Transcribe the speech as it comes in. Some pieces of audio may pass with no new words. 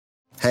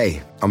Hey,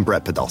 I'm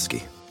Brett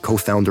Podolsky,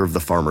 co-founder of The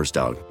Farmer's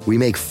Dog. We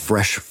make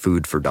fresh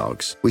food for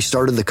dogs. We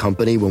started the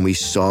company when we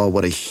saw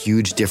what a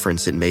huge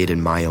difference it made in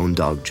my own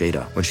dog,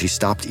 Jada, when she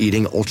stopped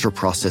eating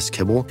ultra-processed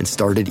kibble and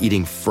started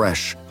eating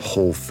fresh,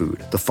 whole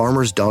food. The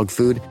Farmer's Dog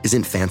food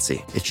isn't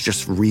fancy. It's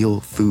just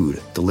real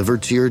food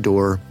delivered to your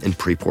door in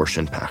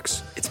pre-portioned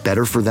packs. It's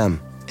better for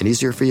them and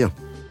easier for you.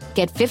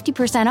 Get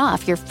 50%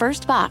 off your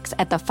first box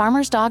at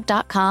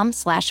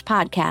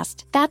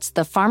thefarmersdog.com/podcast. That's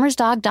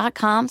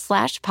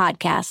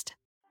thefarmersdog.com/podcast.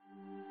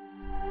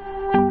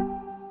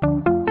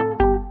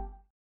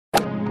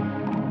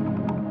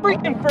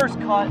 Freaking first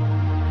cut.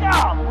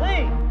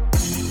 Golly.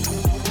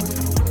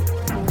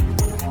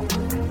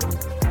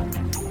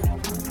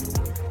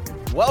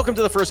 Welcome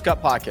to the First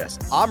Cut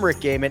Podcast. I'm Rick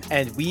Gaiman,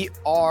 and we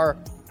are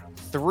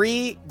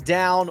 3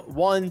 down,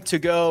 1 to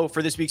go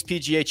for this week's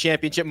PGA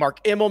Championship.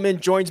 Mark Immelman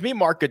joins me.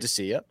 Mark, good to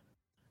see you.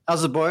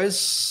 How's it,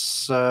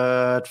 boys?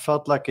 It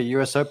felt like a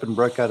U.S. Open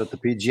broke out at the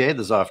PGA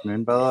this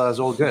afternoon, but it was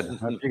all good.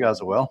 Hope you guys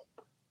are well.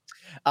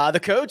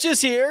 The coach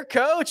is here.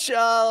 Coach,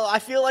 I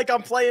feel like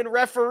I'm playing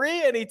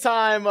referee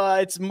anytime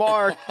it's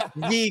Mark,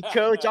 the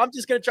coach. I'm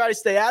just going to try to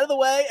stay out of the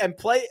way and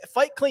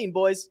fight clean,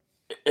 boys.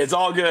 It's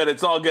all good.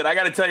 It's all good. I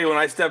got to tell you, when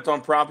I stepped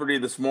on property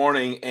this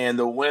morning and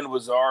the wind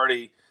was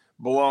already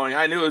blowing,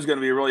 I knew it was going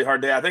to be a really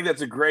hard day. I think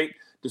that's a great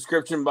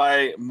description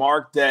by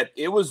Mark, that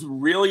it was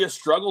really a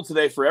struggle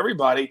today for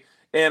everybody.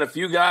 And a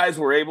few guys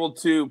were able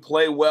to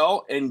play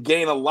well and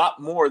gain a lot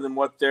more than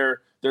what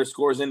their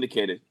scores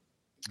indicated.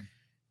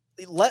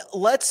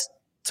 Let's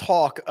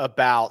talk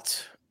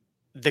about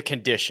the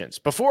conditions.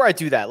 Before I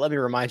do that, let me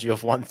remind you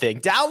of one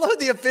thing. Download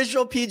the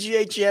official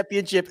PGA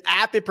Championship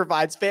app. It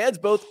provides fans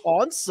both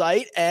on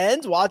site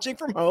and watching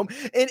from home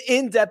an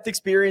in-depth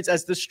experience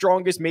as the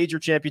strongest major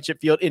championship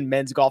field in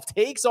men's golf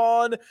takes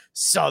on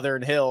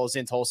Southern Hills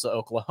in Tulsa,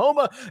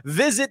 Oklahoma.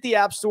 Visit the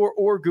App Store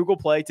or Google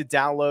Play to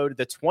download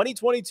the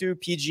 2022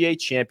 PGA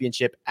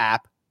Championship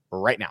app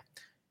right now.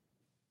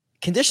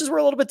 Conditions were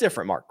a little bit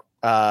different, Mark.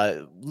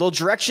 Little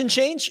direction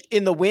change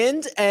in the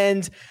wind,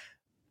 and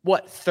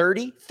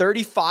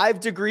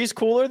 35 degrees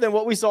cooler than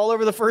what we saw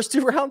over the first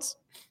 2 rounds?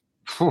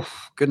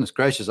 Goodness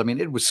gracious. I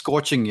mean, it was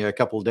scorching here a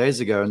couple of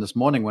days ago, and this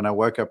morning when I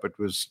woke up, it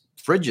was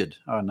frigid.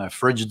 Oh, no,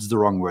 frigid's the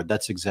wrong word.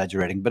 That's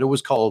exaggerating. But it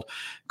was cold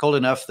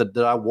enough that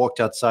I walked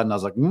outside, and I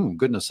was like,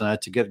 goodness, and I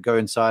had to go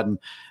inside, and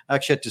I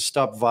actually had to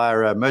stop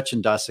via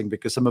merchandising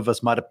because some of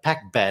us might have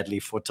packed badly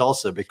for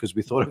Tulsa because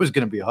we thought it was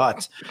going to be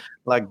hot,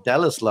 like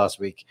Dallas last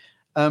week.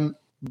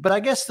 But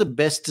I guess the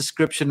best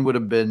description would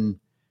have been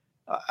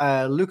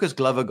Lucas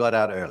Glover got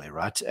out early,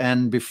 right?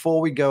 And before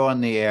we go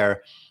on the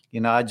air,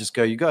 I just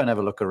go, you go and have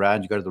a look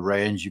around, you go to the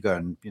range, you go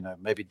and,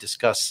 maybe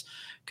discuss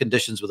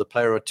conditions with a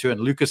player or two.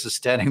 And Lucas is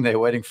standing there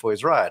waiting for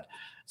his ride.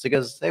 So he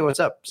goes, hey, what's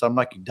up? So I'm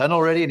like, you done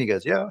already? And he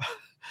goes, yeah.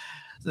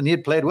 And he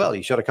had played well.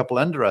 He shot a couple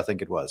under, I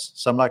think it was.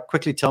 So I'm like,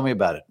 quickly tell me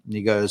about it. And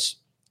he goes,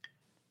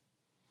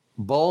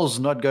 ball's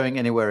not going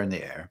anywhere in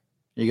the air.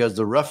 He goes,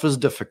 the rough is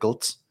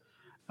difficult.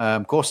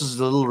 Course is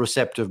a little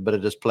receptive, but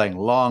it is playing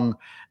long,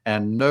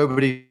 and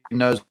nobody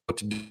knows what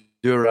to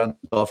do around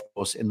the golf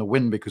course in the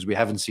wind because we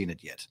haven't seen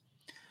it yet.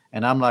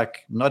 And I'm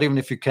like, not even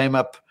if you came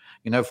up,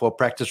 for a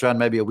practice round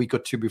maybe a week or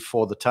two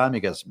before the time. He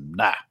goes,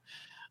 nah,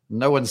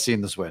 no one's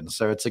seen this wind.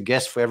 So it's a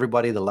guess for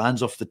everybody. The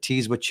lines off the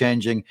tees were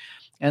changing.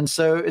 And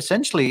so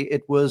essentially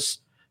it was,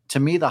 to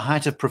me, the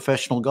height of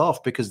professional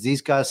golf because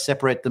these guys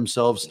separate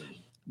themselves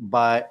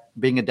by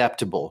being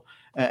adaptable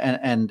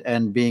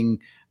and being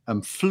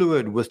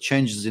fluid with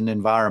changes in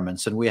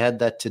environments. And we had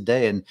that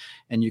today.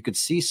 And you could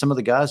see some of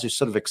the guys who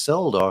sort of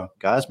excelled are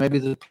guys maybe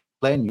that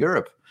play in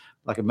Europe,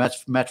 like a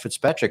Matt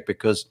Fitzpatrick,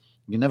 because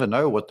you never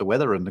know what the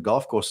weather and the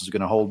golf course is going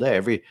to hold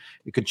there. It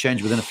could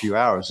change within a few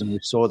hours. And we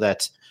saw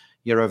that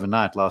here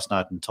overnight last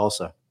night in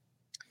Tulsa.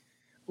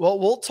 Well,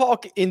 we'll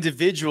talk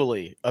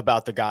individually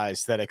about the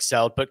guys that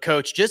excelled, but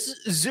Coach,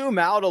 just zoom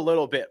out a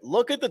little bit.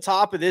 Look at the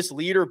top of this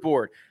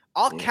leaderboard.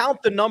 I'll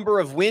count the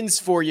number of wins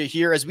for you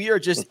here as we are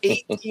just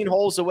 18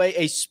 holes away,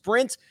 a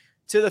sprint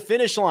to the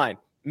finish line.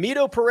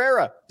 Mito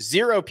Pereira,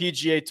 0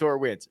 PGA Tour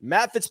wins.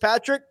 Matt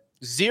Fitzpatrick,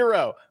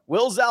 0.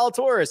 Will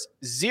Zalatoris,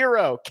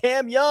 0.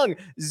 Cam Young,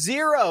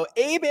 0.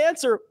 Abe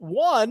Answer,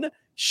 1.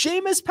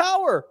 Seamus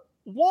Power,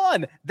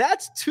 1.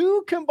 That's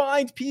 2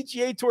 combined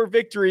PGA Tour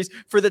victories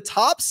for the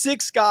top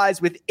 6 guys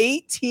with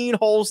 18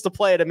 holes to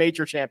play at a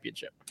major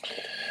championship.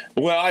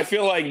 Well, I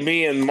feel like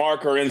me and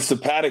Mark are in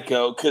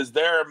simpatico because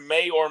there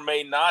may or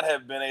may not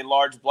have been a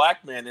large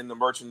black man in the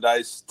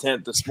merchandise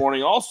tent this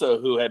morning also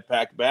who had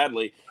packed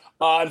badly.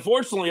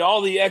 Unfortunately,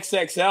 all the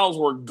XXLs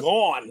were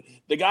gone.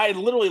 The guy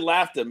literally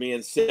laughed at me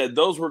and said,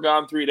 those were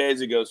gone 3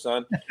 days ago,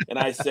 son. And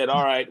I said,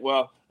 all right,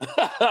 well,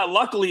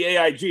 luckily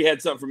AIG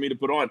had something for me to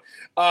put on.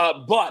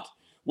 But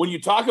when you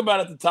talk about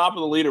at the top of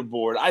the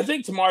leaderboard, I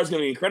think tomorrow's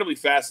going to be incredibly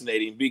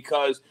fascinating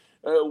because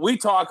we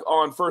talk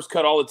on First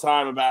Cut all the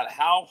time about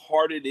how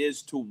hard it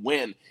is to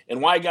win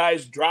and why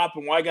guys drop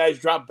and why guys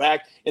drop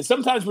back. And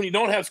sometimes when you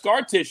don't have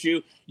scar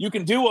tissue, you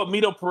can do what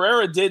Mito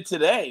Pereira did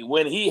today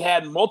when he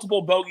had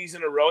multiple bogeys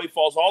in a row. He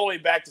falls all the way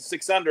back to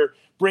 6 under,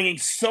 bringing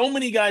so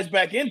many guys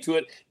back into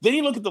it. Then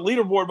you look at the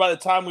leaderboard by the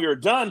time we were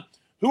done.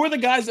 Who are the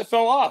guys that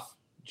fell off?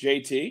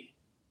 JT,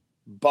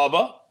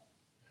 Bubba,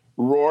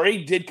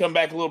 Rory did come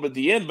back a little bit at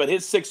the end, but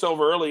his 6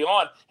 over early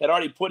on had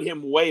already put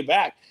him way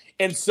back.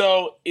 And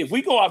so if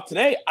we go off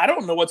today, I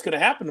don't know what's going to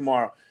happen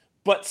tomorrow.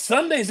 But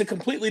Sunday's a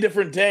completely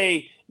different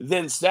day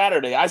than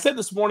Saturday. I said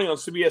this morning on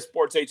CBS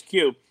Sports HQ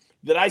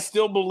that I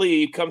still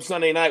believe come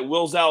Sunday night,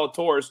 Will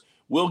Zalatoris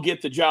will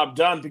get the job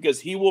done because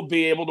he will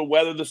be able to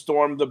weather the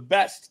storm the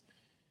best.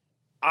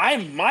 I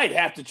might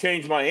have to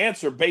change my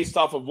answer based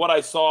off of what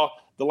I saw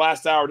the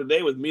last hour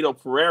today with Mito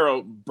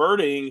Pereira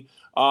birding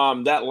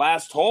that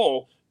last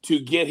hole to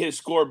get his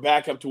score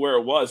back up to where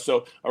it was.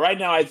 So right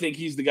now, I think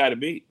he's the guy to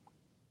beat.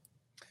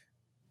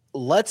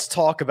 Let's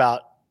talk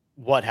about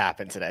what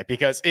happened today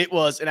because it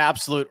was an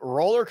absolute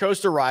roller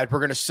coaster ride. We're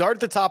going to start at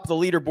the top of the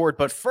leaderboard,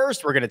 but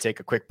first we're going to take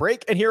a quick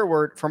break and hear a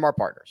word from our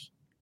partners.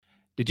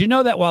 Did you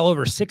know that while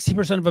over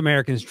 60% of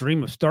Americans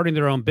dream of starting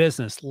their own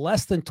business,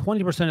 less than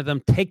 20% of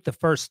them take the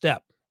first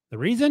step? The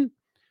reason?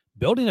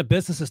 Building a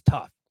business is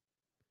tough.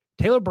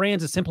 Taylor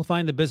Brands is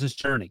simplifying the business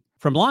journey.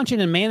 From launching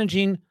and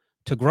managing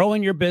to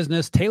growing your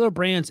business, Taylor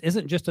Brands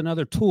isn't just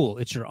another tool.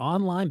 It's your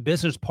online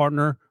business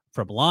partner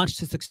from launch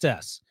to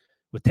success.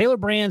 With Taylor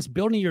Brands,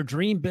 building your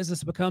dream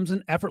business becomes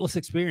an effortless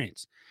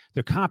experience.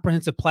 Their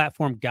comprehensive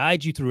platform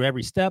guides you through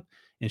every step,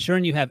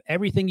 ensuring you have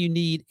everything you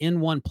need in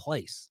one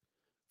place.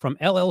 From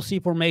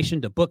LLC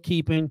formation to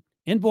bookkeeping,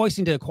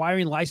 invoicing to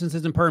acquiring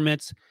licenses and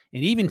permits,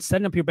 and even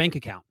setting up your bank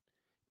account,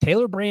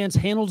 Taylor Brands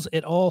handles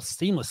it all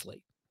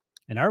seamlessly.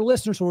 And our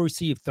listeners will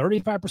receive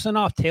 35%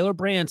 off Taylor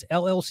Brands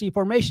LLC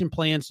formation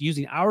plans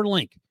using our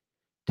link,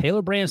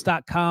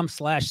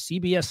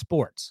 taylorbrands.com/CBS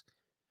Sports.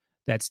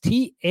 That's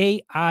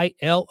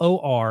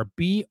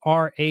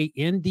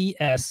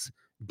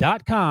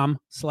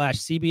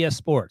TAILORBRANDS.com/CBS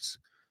Sports.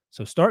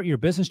 So start your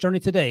business journey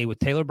today with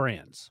Taylor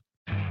Brands.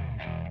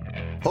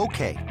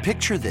 Okay,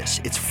 picture this.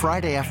 It's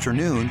Friday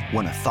afternoon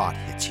when a thought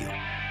hits you.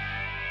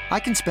 I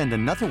can spend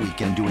another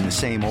weekend doing the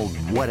same old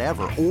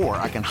whatever, or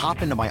I can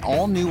hop into my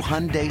all-new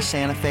Hyundai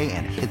Santa Fe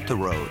and hit the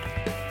road.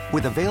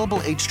 With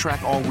available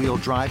H-Track all-wheel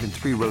drive and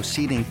 3-row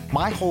seating,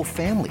 my whole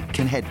family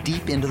can head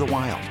deep into the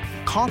wild.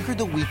 Conquer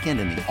the weekend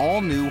in the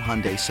all-new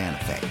Hyundai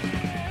Santa Fe.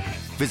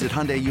 Visit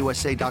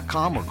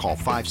HyundaiUSA.com or call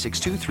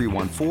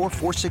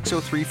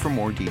 562-314-4603 for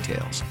more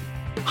details.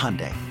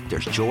 Hyundai,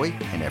 there's joy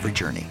in every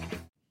journey.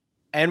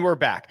 And we're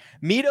back.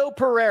 Mito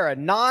Pereira,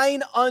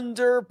 9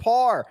 under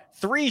par,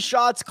 3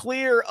 shots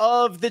clear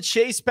of the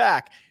chase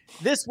pack.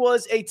 This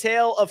was a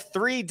tale of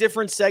 3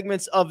 different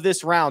segments of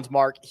this round,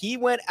 Mark. He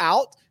went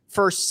out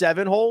first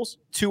 7 holes,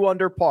 2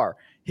 under par.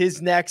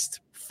 His next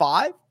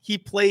 5, he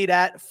played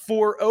at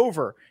 4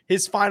 over.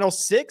 His final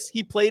 6,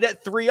 he played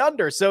at 3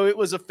 under. So it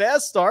was a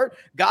fast start,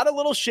 got a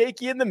little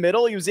shaky in the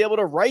middle. He was able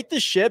to right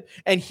the ship,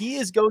 and he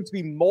is going to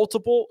be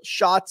multiple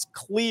shots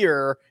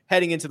clear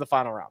heading into the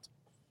final round.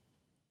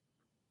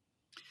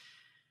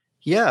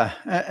 Yeah,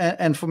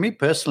 and for me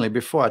personally,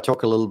 before I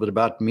talk a little bit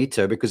about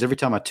Mito, because every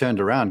time I turned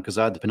around, because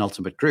I had the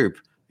penultimate group,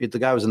 the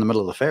guy was in the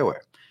middle of the fairway.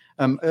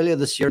 Earlier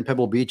this year in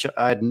Pebble Beach,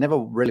 I had never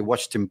really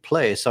watched him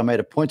play, so I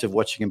made a point of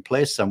watching him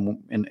play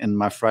some in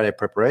my Friday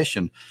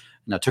preparation.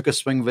 And I took a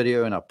swing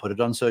video and I put it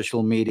on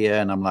social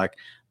media, and I'm like,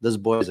 this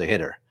boy's a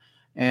hitter.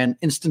 And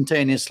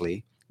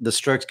instantaneously, the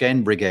strokes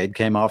gain brigade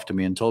came after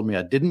me and told me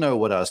I didn't know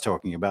what I was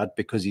talking about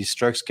because his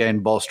strokes gain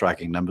ball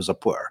striking numbers are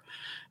poor.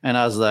 And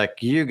I was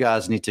like, you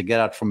guys need to get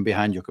out from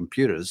behind your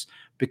computers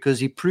because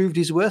he proved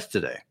his worth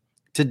today.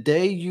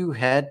 Today, you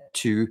had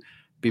to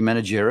be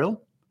managerial.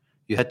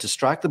 You had to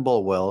strike the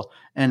ball well.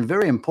 And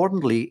very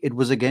importantly, it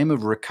was a game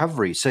of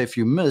recovery. So if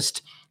you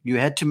missed, you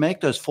had to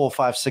make those 4,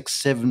 5, 6,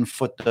 7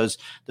 foot, those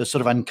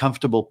sort of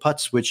uncomfortable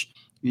putts, which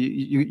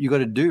you got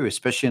to do,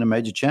 especially in a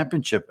major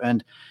championship.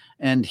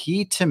 And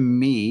he, to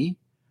me,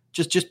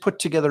 just put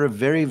together a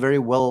very, very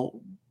well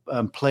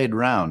played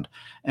round.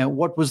 And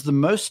what was the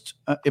most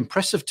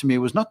impressive to me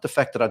was not the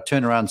fact that I'd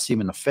turn around and see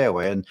him in the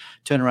fairway and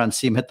turn around and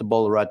see him hit the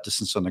ball the right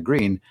distance on the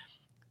green.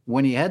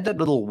 When he had that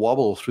little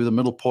wobble through the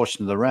middle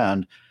portion of the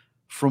round,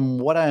 from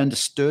what I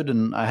understood,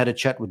 and I had a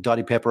chat with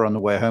Dottie Pepper on the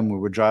way home, we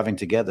were driving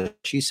together,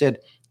 she said,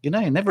 he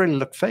never really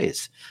looked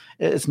phased.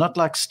 It's not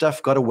like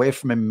stuff got away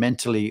from him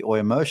mentally or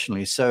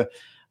emotionally. So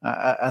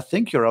I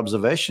think your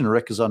observation,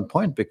 Rick, is on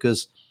point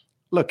because,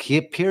 look, he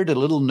appeared a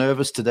little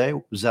nervous today.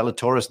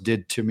 Zalatoris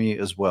did to me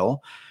as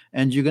well.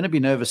 And you're going to be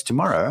nervous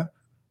tomorrow.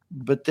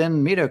 But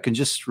then Mito can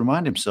just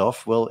remind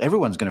himself, well,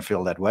 everyone's going to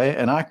feel that way.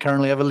 And I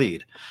currently have a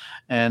lead.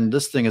 And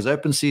this thing is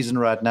open season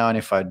right now. And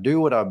if I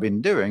do what I've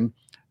been doing,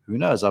 who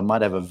knows? I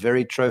might have a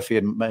very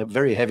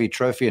heavy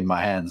trophy in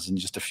my hands in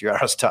just a few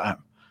hours'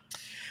 time.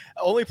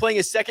 Only playing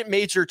his second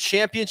major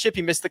championship.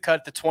 He missed the cut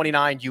at the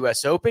 29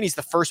 U.S. Open. He's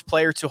the first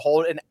player to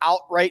hold an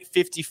outright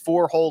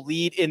 54-hole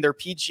lead in their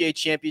PGA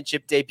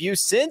championship debut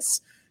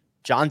since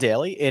John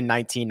Daly in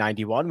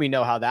 1991. We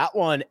know how that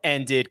one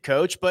ended,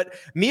 Coach. But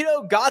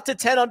Mito got to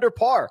 10 under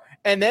par.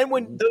 And then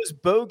when those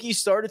bogeys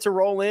started to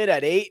roll in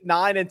at 8,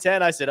 9, and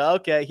 10, I said,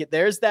 okay,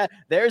 there's that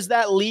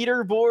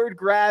leaderboard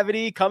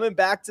gravity coming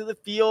back to the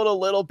field a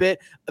little bit.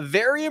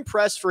 Very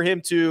impressed for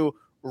him to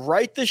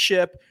right the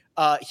ship.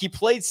 He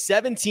played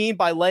 17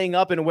 by laying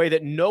up in a way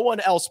that no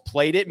one else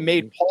played it,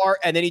 made par,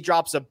 and then he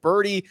drops a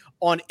birdie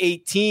on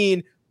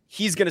 18.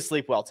 He's going to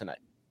sleep well tonight.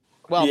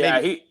 Well,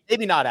 yeah,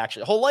 maybe not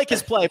actually. He'll like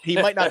his play, but he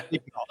might not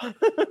sleep well.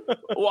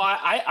 Well,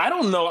 I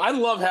don't know. I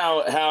love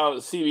how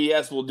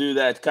CBS will do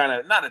that kind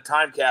of, not a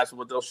time capsule,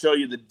 but they'll show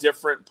you the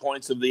different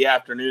points of the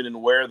afternoon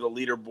and where the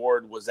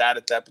leaderboard was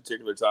at that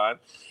particular time.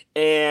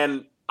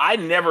 And I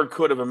never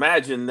could have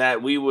imagined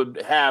that we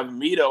would have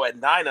Mito at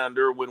 9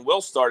 under when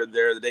Will started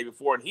there the day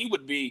before, and he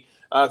would be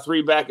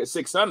 3 back at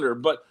 6 under.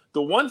 But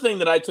the one thing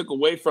that I took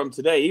away from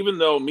today, even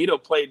though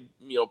Mito played,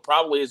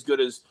 probably as good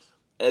as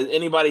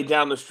anybody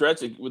down the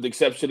stretch, with the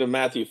exception of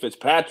Matthew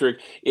Fitzpatrick,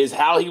 is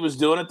how he was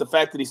doing it. The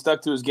fact that he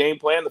stuck to his game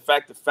plan, the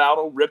fact that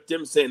Fowler ripped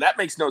him, saying that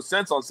makes no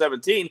sense on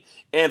 17.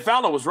 And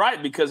Fowler was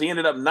right because he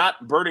ended up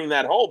not birding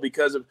that hole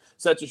because of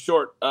such a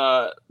short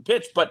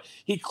pitch. But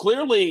he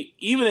clearly,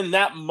 even in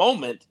that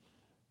moment,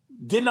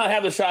 did not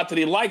have the shot that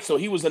he liked. So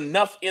he was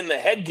enough in the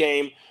head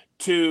game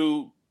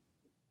to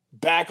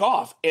back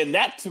off. And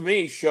that, to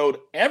me, showed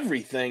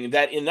everything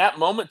that in that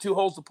moment, 2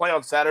 holes to play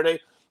on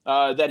Saturday,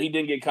 that he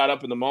didn't get caught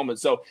up in the moment.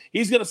 So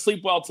he's going to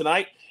sleep well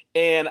tonight.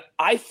 And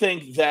I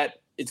think that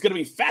it's going to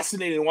be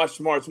fascinating to watch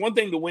tomorrow. It's one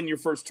thing to win your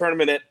first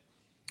tournament at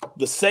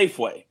the safe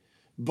way,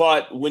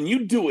 but when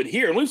you do it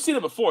here, and we've seen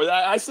it before,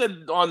 I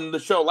said on the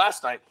show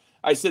last night,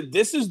 I said,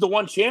 this is the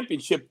one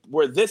championship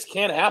where this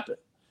can happen.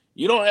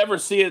 You don't ever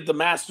see it at the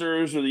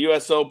Masters or the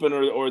U.S. Open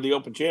or the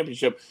Open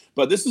Championship,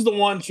 but this is the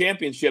one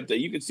championship that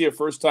you could see a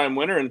first-time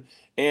winner.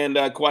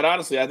 And quite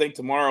honestly, I think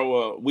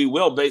tomorrow we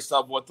will, based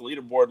off what the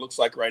leaderboard looks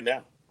like right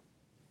now.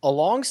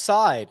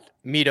 Alongside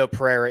Mito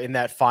Pereira in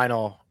that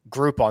final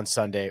group on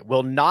Sunday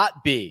will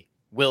not be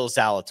Will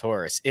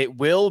Zalatoris. It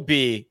will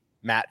be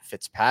Matt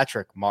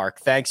Fitzpatrick, Mark.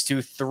 Thanks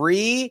to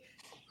 3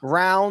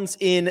 rounds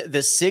in the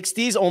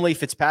 60s, only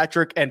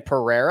Fitzpatrick and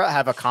Pereira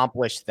have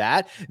accomplished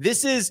that.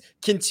 This is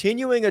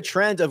continuing a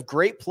trend of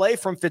great play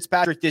from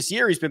Fitzpatrick this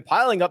year. He's been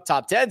piling up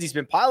top 10s. He's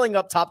been piling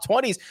up top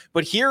 20s.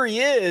 But here he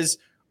is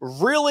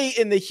really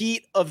in the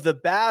heat of the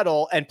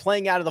battle and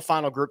playing out of the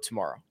final group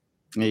tomorrow.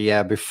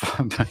 Yeah,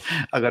 before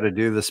I got to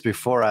do this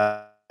before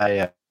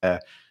I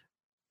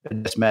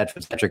this Matt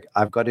Fitzpatrick.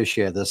 I've got to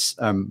share this.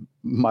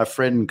 My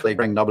friend Greg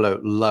Noblo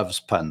loves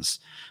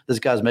puns. This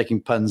guy's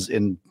making puns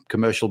in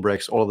commercial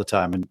breaks all the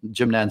time, and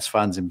Jim Nantz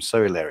finds him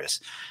so hilarious.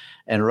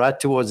 And right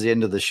towards the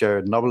end of the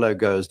show, Noblo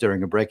goes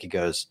during a break. He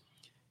goes,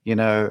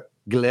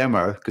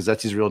 Guillermo, because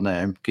that's his real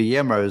name.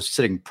 Guillermo is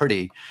sitting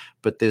pretty,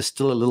 but there's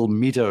still a little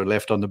Mito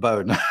left on the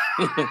bone.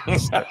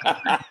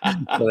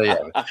 so yeah.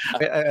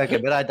 Okay,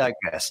 but I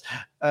digress.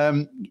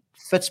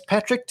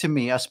 Fitzpatrick, to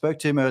me, I spoke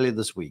to him earlier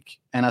this week,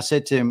 and I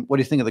said to him, what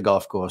do you think of the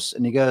golf course?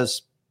 And he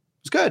goes,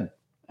 it's good.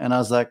 And I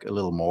was like, a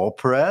little more,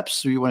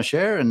 perhaps, you want to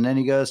share? And then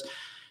he goes,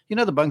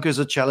 the bunkers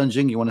are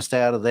challenging. You want to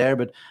stay out of there.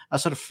 But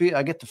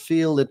I get the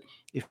feel that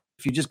if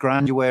you just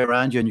grind your way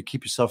around you and you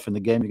keep yourself in the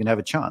game, you can have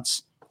a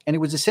chance. And it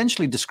was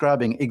essentially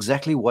describing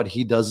exactly what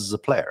he does as a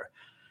player.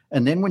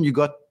 And then when you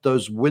got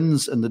those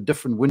winds and the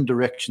different wind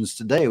directions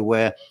today,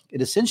 where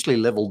it essentially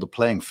leveled the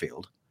playing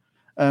field,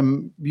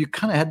 you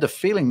kind of had the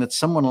feeling that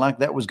someone like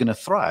that was going to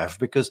thrive,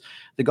 because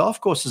the golf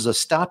courses are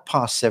stout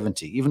past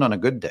 70, even on a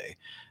good day.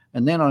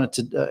 And then on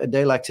a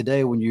day like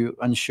today, when you're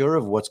unsure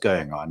of what's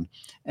going on,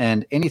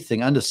 and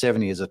anything under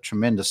 70 is a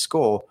tremendous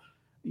score,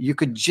 you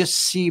could just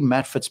see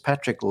Matt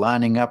Fitzpatrick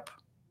lining up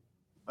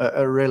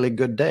a really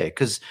good day,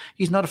 because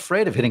he's not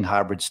afraid of hitting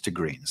hybrids to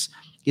greens.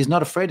 He's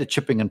not afraid of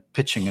chipping and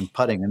pitching and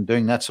putting and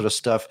doing that sort of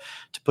stuff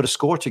to put a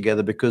score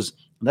together, because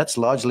that's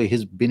largely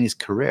been his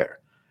career.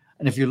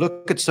 And if you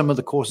look at some of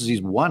the courses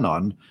he's won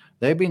on,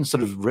 they've been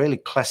sort of really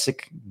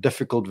classic,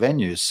 difficult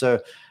venues.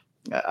 So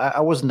I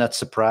wasn't that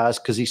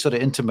surprised, because he sort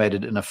of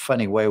intimated in a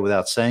funny way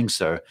without saying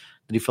so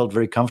that he felt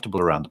very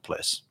comfortable around the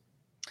place.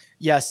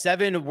 Yeah,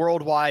 7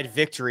 worldwide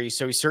victories.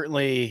 So he's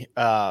certainly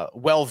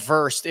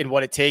well-versed in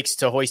what it takes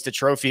to hoist a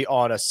trophy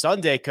on a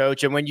Sunday,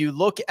 Coach. And when you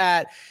look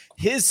at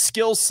his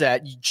skill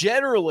set,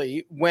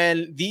 generally,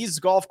 when these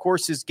golf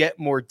courses get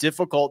more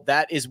difficult,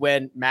 that is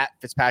when Matt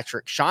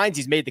Fitzpatrick shines.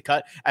 He's made the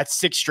cut at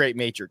 6 straight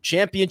major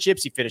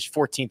championships. He finished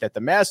 14th at the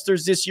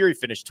Masters this year. He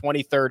finished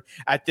 23rd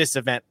at this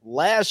event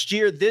last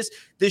year. This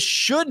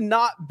should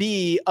not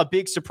be a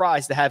big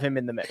surprise to have him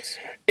in the mix.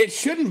 It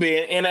shouldn't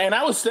be. And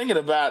I was thinking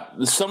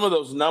about some of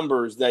those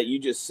numbers that you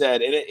just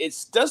said, and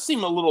it does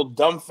seem a little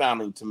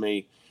dumbfounding to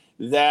me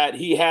that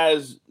he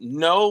has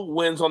no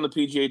wins on the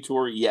PGA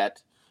Tour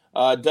yet.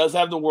 Does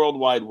have the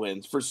worldwide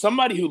wins. For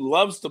somebody who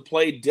loves to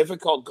play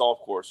difficult golf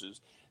courses,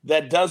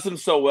 that does them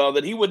so well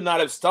that he would not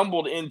have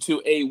stumbled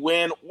into a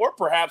win or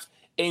perhaps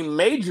a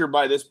major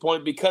by this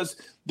point, because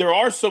there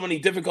are so many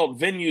difficult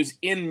venues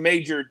in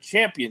major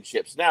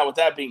championships. Now, with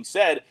that being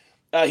said,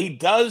 he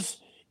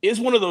does is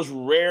one of those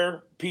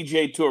rare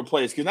PGA Tour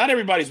players, because not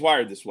everybody's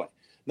wired this way.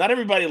 Not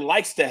everybody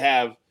likes to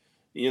have,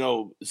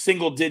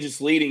 single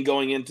digits leading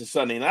going into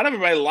Sunday. Not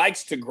everybody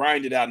likes to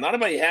grind it out. Not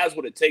everybody has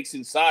what it takes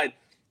inside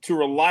to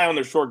rely on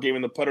their short game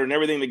and the putter and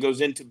everything that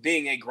goes into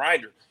being a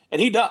grinder.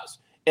 And he does.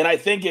 And I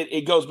think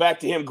it goes back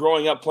to him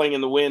growing up playing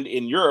in the wind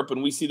in Europe,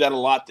 and we see that a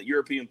lot, that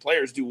European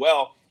players do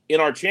well in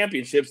our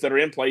championships that are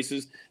in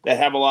places that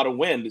have a lot of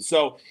wind.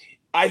 So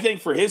I think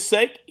for his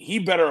sake, he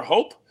better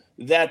hope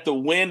that the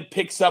wind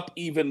picks up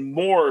even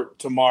more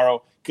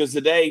tomorrow, because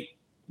today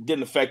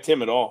didn't affect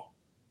him at all.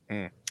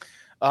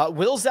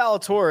 Will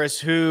Zalatoris,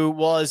 who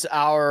was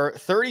our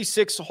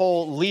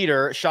 36-hole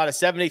leader, shot a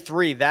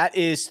 73. That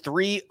is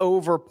 3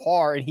 over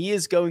par, and he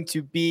is going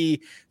to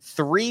be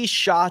 3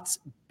 shots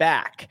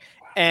back.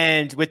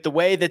 And with the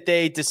way that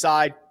they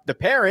decide the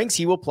pairings,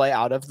 he will play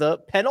out of the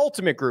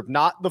penultimate group,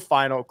 not the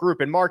final group.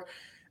 And Mark,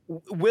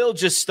 Will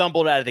just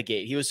stumbled out of the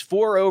gate. He was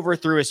 4 over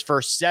through his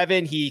first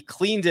 7. He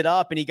cleaned it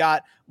up, and he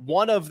got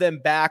one of them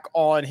back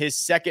on his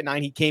second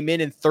 9. He came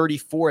in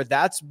 34.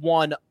 That's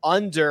 1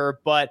 under,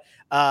 but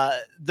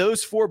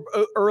those 4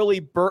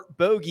 early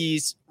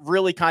bogeys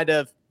really kind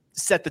of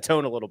set the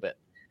tone a little bit.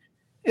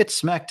 It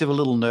smacked of a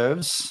little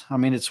nerves. I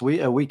mean, it's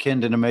a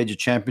weekend in a major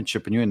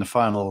championship, and you're in the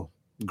final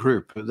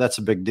group. That's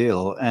a big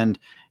deal. And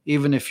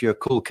even if you're a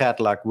cool cat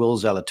like Will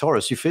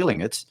Zalatoris, you're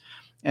feeling it.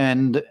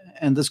 And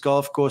this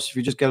golf course, if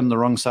you just get on the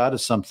wrong side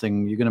of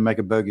something, you're going to make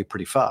a bogey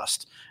pretty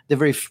fast. There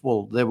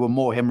were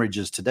more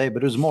hemorrhages today,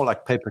 but it was more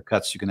like paper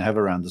cuts you're going to have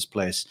around this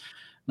place.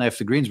 Now, if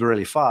the greens were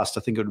really fast,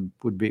 I think it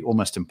would be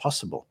almost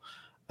impossible.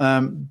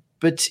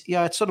 But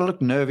yeah, it sort of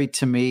looked nervy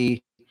to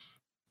me.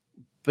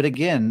 But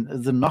again,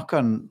 the knock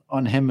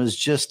on him is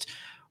just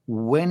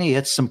when he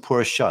hits some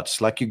poor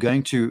shots, like you're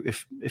going to,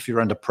 if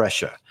you're under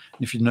pressure,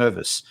 if you're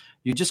nervous,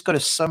 you just got to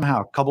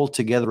somehow cobble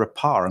together a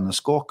par on the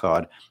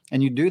scorecard.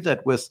 And you do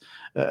that with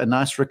a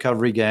nice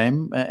recovery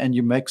game, and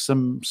you make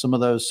some of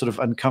those sort of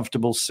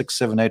uncomfortable 6,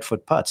 7, 8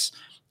 foot putts.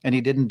 And he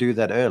didn't do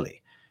that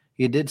early.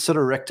 He did sort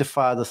of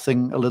rectify the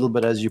thing a little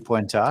bit, as you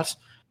point out.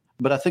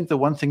 But I think the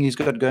one thing he's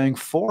got going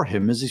for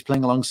him is he's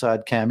playing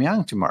alongside Cam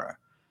Young tomorrow.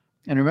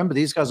 And remember,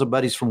 these guys are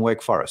buddies from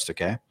Wake Forest,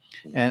 okay?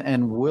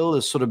 And Will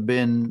has sort of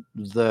been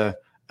the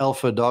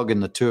alpha dog in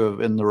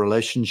the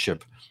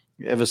relationship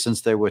ever since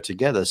they were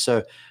together.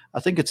 So I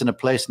think it's in a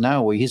place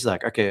now where he's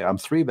like, okay, I'm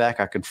 3 back.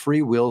 I can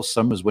free Will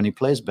Summers when he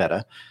plays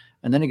better.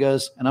 And then he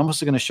goes, and I'm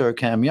also going to show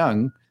Cam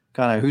Young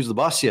kind of who's the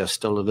boss here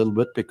still a little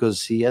bit,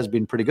 because he has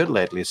been pretty good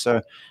lately.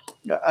 So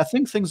I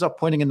think things are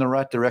pointing in the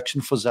right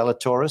direction for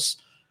Zalatoris.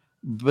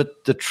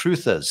 But the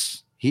truth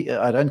is,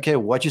 I don't care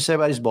what you say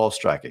about his ball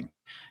striking,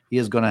 he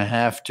is going to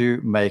have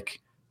to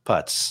make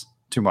putts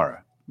tomorrow.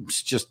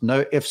 It's just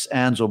no ifs,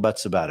 ands, or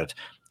buts about it.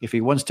 If he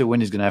wants to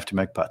win, he's going to have to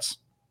make putts.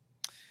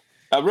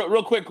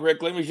 Real quick,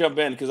 Rick, let me jump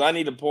in because I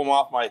need to pull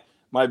off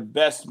my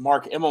best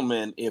Mark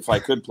Immelman, if I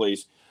could,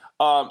 please.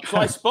 So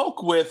I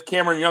spoke with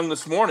Cameron Young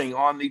this morning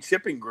on the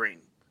chipping green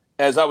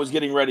as I was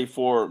getting ready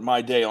for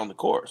my day on the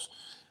course.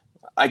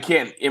 I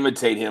can't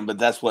imitate him, but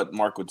that's what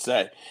Mark would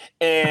say.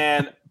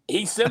 And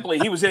he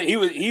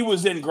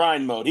was in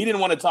grind mode. He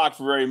didn't want to talk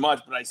for very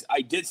much, but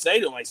I did say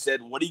to him, I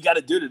said, what do you got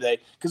to do today?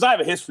 Because I have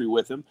a history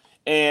with him.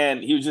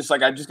 And he was just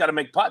like, I just got to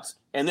make putts.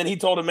 And then he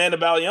told Amanda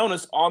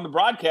Balionis on the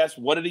broadcast,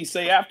 what did he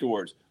say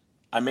afterwards?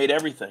 I made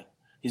everything.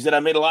 He said,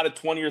 I made a lot of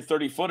 20 or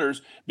 30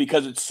 footers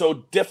because it's so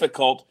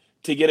difficult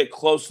to get it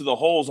close to the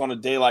holes on a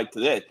day like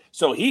today.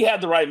 So he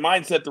had the right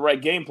mindset, the right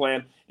game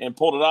plan, and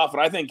pulled it off.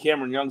 And I think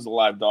Cameron Young's the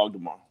live dog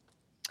tomorrow.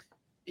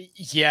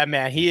 Yeah,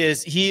 man, he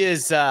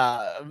is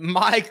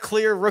my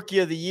clear rookie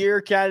of the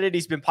year candidate.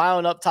 He's been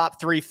piling up top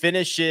 3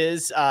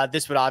 finishes.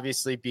 This would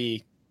obviously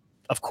be,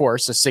 of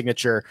course, a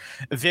signature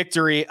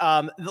victory.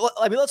 I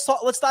mean,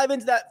 let's dive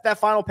into that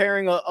final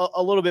pairing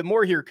a little bit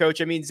more here,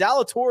 Coach. I mean,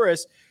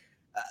 Zalatoris,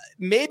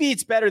 maybe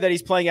it's better that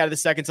he's playing out of the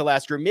second to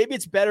last group. Maybe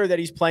it's better that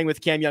he's playing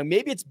with Cam Young.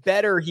 Maybe it's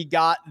better he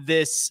got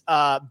this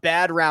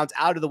bad round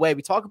out of the way.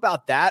 We talk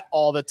about that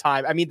all the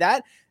time. I mean,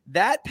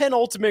 that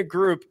penultimate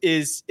group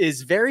is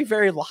very,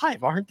 very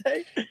live, aren't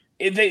they?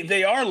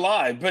 They are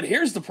live, but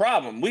here's the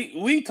problem.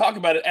 We talk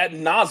about it ad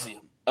nauseum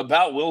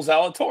about Will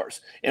Zalatoris,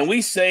 and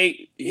we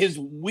say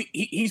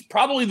he's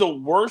probably the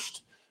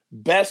worst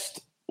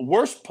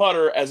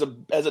putter as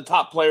a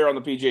top player on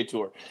the PGA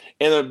Tour,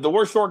 and the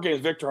worst short game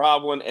is Victor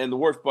Hovland, and the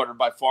worst putter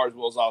by far is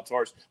Will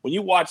Zalatoris. When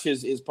you watch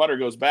his putter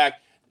goes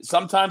back,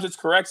 sometimes it's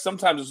correct,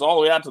 sometimes it's all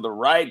the way out to the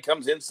right,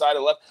 comes inside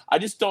or left. I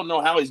just don't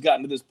know how he's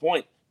gotten to this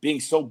point being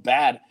so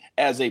bad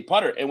as a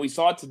putter. And we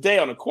saw it today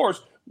on a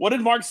course. What did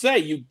Mark say?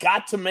 You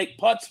got to make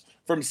putts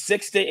from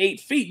 6 to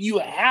 8 feet. You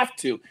have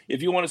to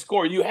if you want to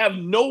score. You have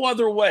no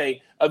other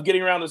way of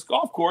getting around this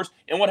golf course.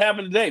 And what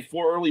happened today?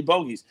 4 early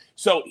bogeys.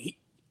 So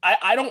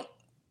I don't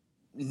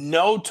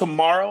know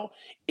tomorrow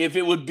if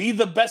it would be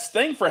the best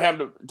thing for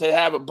him to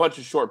have a bunch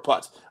of short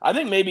putts. I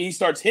think maybe he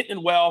starts hitting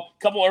it well,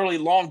 a couple early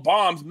long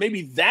bombs.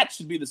 Maybe that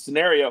should be the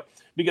scenario,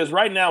 because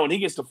right now when he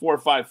gets to 4 or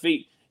 5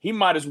 feet, he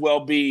might as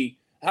well be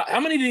 –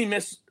 how many did he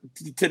miss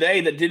today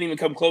that didn't even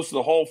come close to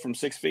the hole from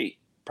 6 feet?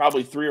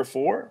 Probably 3 or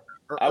 4.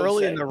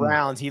 early in the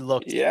round, he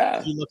looks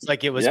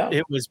like it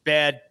was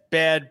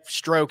bad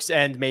strokes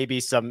and maybe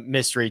some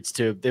misreads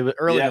too.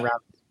 Early in the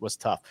round was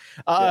tough.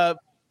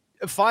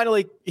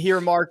 Finally here,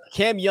 Mark,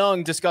 Cam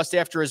Young discussed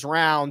after his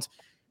round,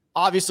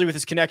 obviously with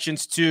his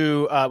connections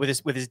to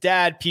with his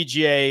dad,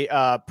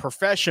 PGA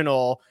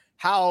professional,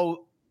 how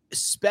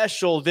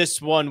special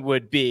this one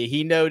would be.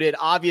 He noted,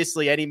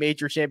 obviously, any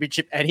major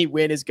championship, any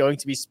win is going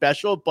to be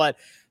special, but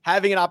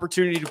having an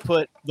opportunity to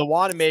put the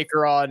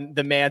Wanamaker on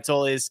the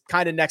mantle is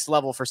kind of next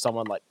level for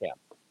someone like Cam.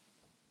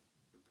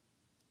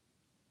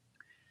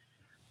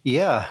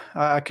 Yeah,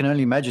 I can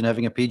only imagine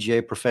having a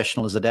PGA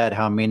professional as a dad,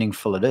 how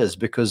meaningful it is,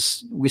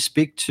 because we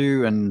speak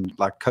to and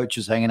like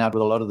coaches hanging out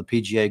with a lot of the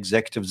PGA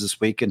executives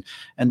this week, and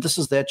this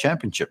is their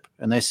championship,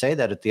 and they say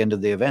that at the end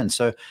of the event.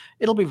 So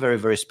it'll be very,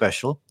 very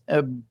special.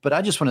 But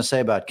I just want to say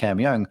about Cam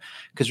Young,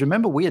 because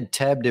remember we had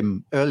tabbed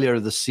him earlier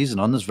this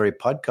season on this very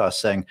podcast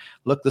saying,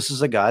 look, this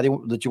is a guy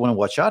that you want to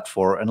watch out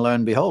for, and lo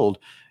and behold,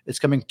 it's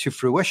coming to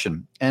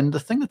fruition. And the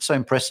thing that's so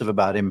impressive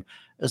about him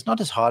is not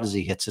as hard as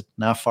he hits it,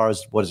 now far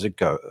as what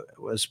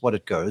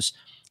it goes.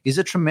 He's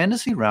a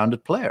tremendously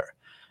rounded player.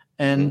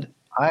 And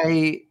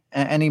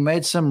he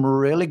made some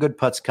really good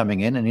putts coming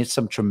in and hit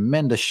some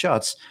tremendous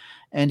shots.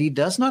 And he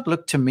does not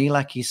look to me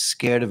like he's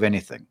scared of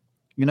anything.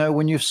 You know,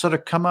 when you've sort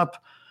of come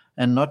up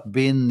and not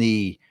been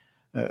the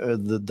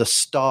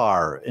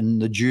star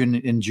in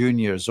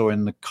juniors or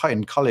in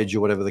college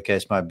or whatever the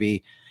case might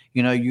be,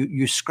 you know,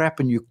 you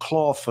scrap and you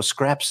claw for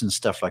scraps and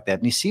stuff like that.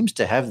 And he seems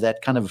to have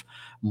that kind of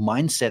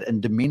mindset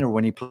and demeanor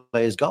when he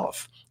plays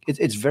golf.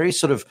 It's very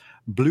sort of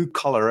blue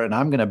collar, and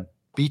I'm going to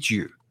beat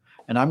you,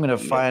 and I'm going to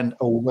find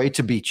a way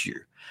to beat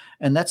you.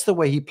 And that's the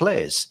way he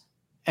plays.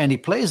 And he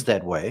plays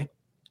that way,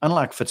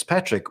 unlike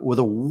Fitzpatrick, with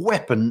a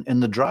weapon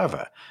in the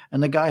driver.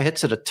 And the guy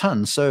hits it a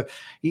ton. So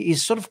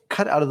he's sort of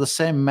cut out of the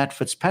same Matt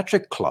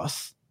Fitzpatrick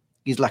cloth.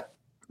 He's like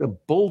a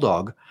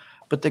bulldog,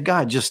 but the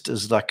guy just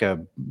is like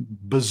a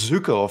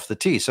bazooka off the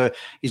tee. So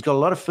he's got a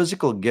lot of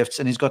physical gifts,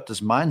 and he's got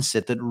this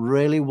mindset that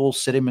really will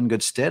set him in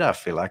good stead, I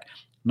feel like,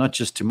 not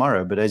just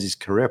tomorrow, but as his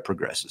career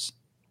progresses.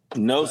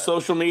 No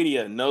social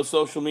media.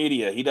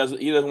 He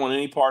doesn't want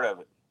any part of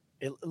it.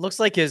 It looks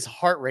like his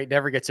heart rate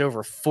never gets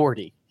over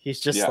 40. He's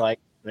just like,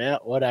 yeah,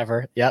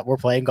 whatever. Yeah, we're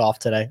playing golf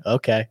today.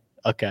 Okay.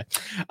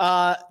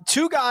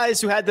 Two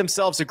guys who had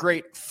themselves a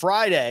great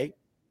Friday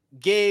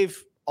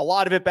gave a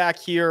lot of it back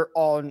here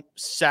on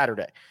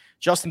Saturday.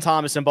 Justin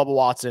Thomas and Bubba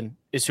Watson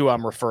is who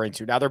I'm referring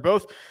to. Now, they're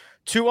both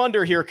 2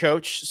 under here,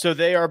 Coach. So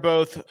they are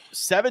both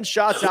 7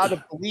 shots out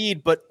of the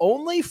lead, but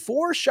only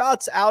 4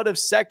 shots out of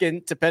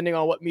second, depending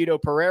on what Mito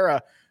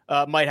Pereira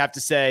might have to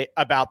say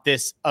about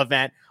this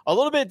event. A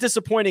little bit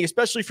disappointing,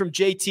 especially from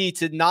JT,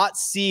 to not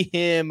see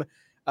him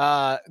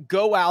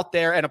go out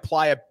there and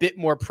apply a bit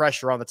more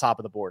pressure on the top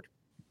of the board.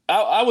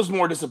 I was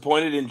more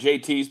disappointed in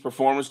JT's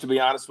performance, to be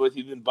honest with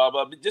you, than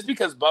Bubba, just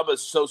because Bubba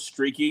is so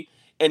streaky.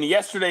 And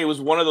yesterday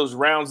was one of those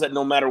rounds that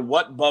no matter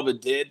what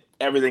Bubba did,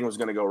 everything was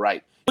going to go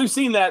right. We've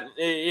seen that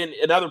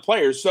in other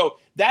players. So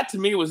that to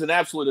me was an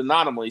absolute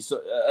anomaly.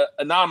 So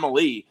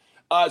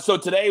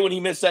today when he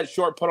missed that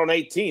short putt on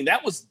 18,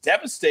 that was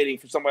devastating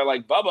for somebody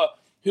like Bubba,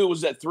 who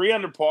was at 3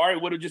 under par.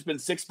 It would have just been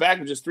 6 back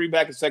and just 3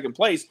 back in second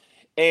place.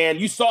 And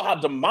you saw how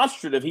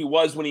demonstrative he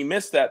was when he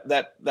missed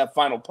that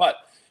final putt.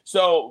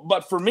 So,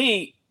 but for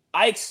me,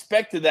 I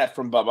expected that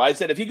from Bubba. I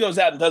said, if he goes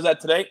out and does that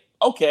today,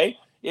 okay.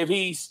 If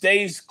he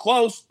stays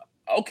close,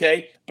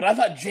 okay. But I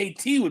thought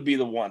JT would be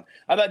the one.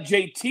 I thought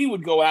JT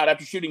would go out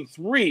after shooting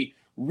 3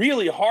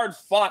 really hard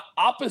fought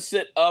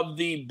opposite of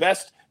the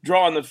best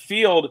draw in the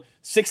field,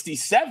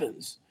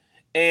 67s.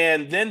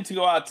 And then to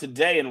go out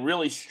today and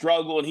really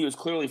struggle, and he was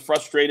clearly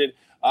frustrated.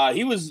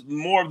 He was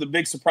more of the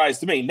big surprise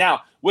to me.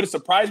 Now, would it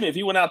surprise me if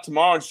he went out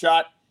tomorrow and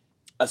shot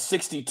a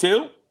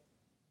 62?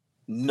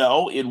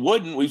 No, it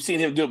wouldn't. We've seen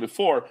him do it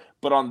before.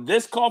 But on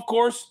this golf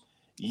course,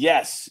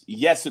 yes,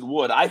 it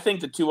would. I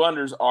think the 2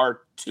 unders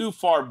are too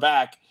far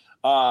back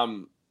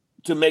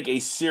to make a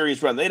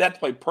serious run. They'd have to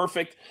play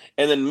perfect,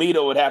 and then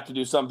Mito would have to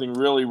do something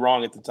really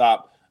wrong at the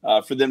top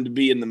for them to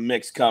be in the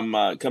mix come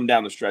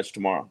down the stretch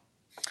tomorrow.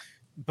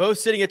 Both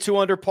sitting at 2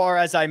 under par,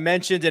 as I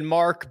mentioned, and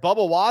Mark,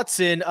 Bubba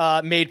Watson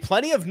made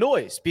plenty of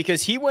noise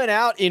because he went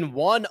out in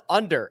 1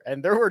 under,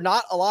 and there were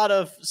not a lot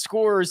of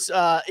scores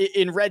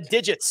in red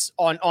digits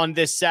on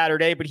this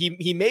Saturday, but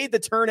he made the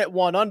turn at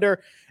 1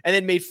 under and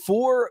then made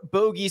 4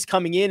 bogeys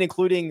coming in,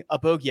 including a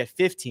bogey at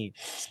 15,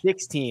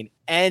 16,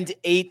 and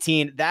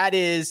 18. That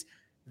is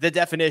the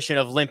definition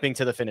of limping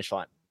to the finish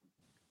line.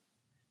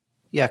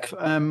 Yeah,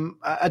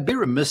 I'd be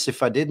remiss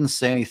if I didn't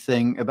say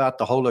anything about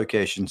the hole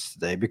locations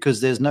today, because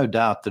there's no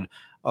doubt that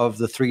of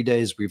the 3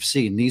 days we've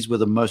seen, these were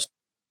the most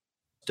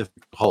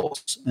difficult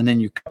holes. And then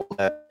you couple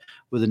that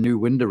with a new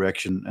wind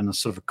direction and a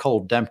sort of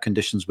cold, damp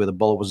conditions where the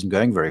ball wasn't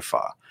going very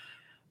far.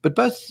 But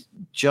both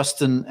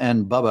Justin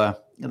and Bubba,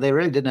 they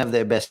really didn't have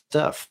their best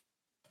stuff.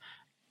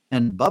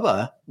 And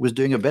Bubba was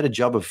doing a better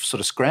job of sort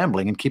of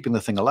scrambling and keeping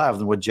the thing alive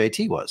than what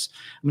JT was.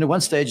 I mean, at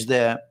one stage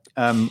there,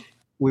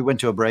 we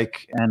went to a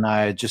break, and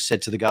I just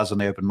said to the guys on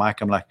the open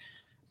mic, I'm like,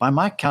 by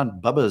my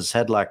count, Bubba's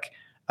had like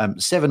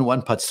 7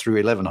 1-putts through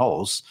 11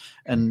 holes.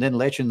 And then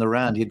later in the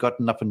round, he'd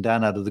gotten up and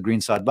down out of the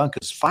greenside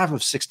bunkers 5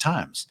 of 6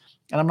 times.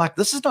 And I'm like,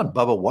 this is not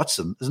Bubba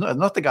Watson. It's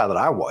not the guy that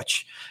I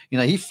watch.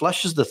 He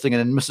flushes the thing and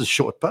then misses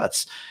short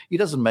putts. He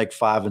doesn't make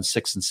 5 and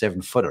 6 and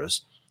 7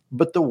 footers.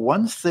 But the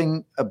one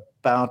thing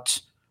about,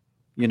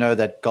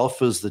 that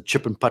golfers that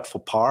chip and putt for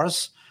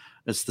pars,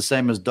 it's the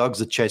same as dogs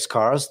that chase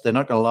cars. They're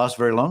not going to last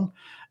very long.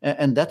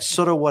 And that's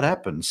sort of what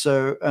happened.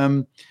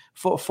 So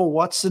for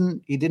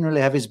Watson, he didn't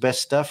really have his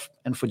best stuff.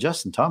 And for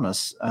Justin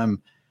Thomas,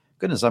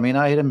 goodness, I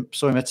mean,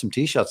 saw him at some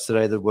tee shots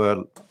today I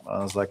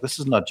was like, this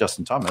is not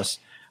Justin Thomas.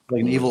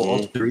 Like an evil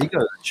alter ego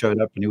that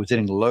showed up, and he was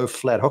hitting low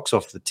flat hooks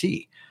off the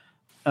tee.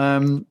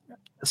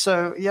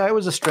 So yeah, it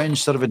was a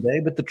strange sort of a day.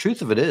 But the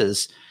truth of it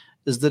is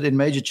that in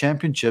major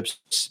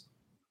championships,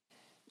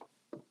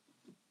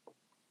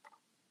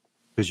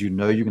 because you're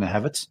going to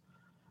have it,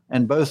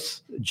 and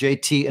both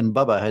JT and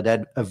Bubba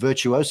had a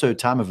virtuoso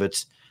time of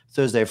it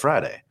Thursday,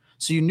 Friday.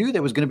 So you knew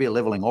there was going to be a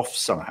leveling off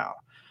somehow.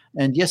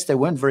 And yes, they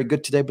weren't very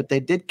good today, but they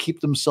did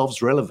keep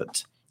themselves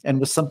relevant. And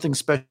with something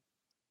special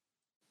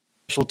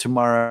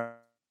tomorrow,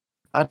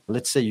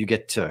 let's say you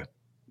get to,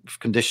 if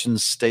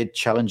conditions stayed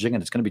challenging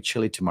and it's going to be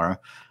chilly tomorrow,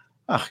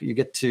 you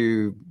get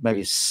to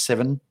maybe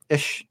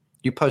 7-ish.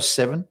 You post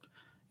 7,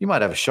 you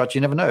might have a shot.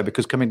 You never know,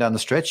 because coming down the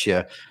stretch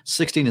here,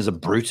 16 is a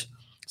brute.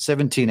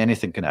 17,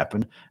 anything can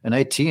happen. And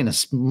 18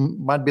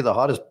 might be the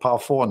hardest par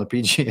 4 on the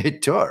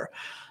PGA Tour.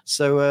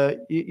 So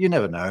you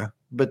never know.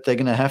 But they're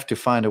going to have to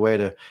find a way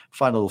to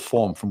find a little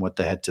form from what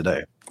they had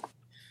today.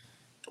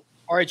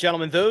 All right,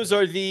 gentlemen, those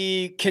are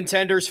the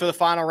contenders for the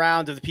final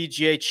round of the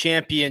PGA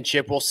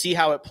Championship. We'll see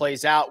how it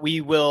plays out.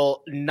 We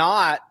will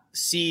not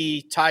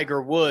see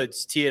Tiger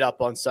Woods tee it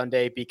up on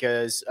Sunday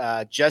because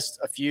just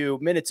a few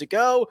minutes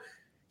ago,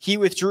 he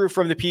withdrew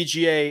from the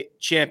PGA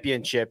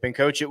Championship. And,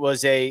 Coach, it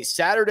was a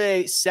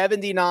Saturday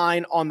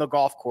 79 on the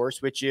golf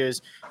course, which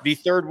is the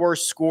third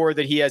worst score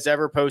that he has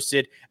ever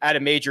posted at a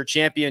major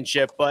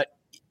championship. But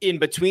in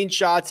between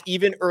shots,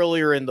 even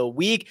earlier in the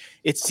week,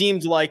 it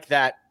seemed like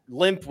that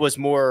limp was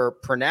more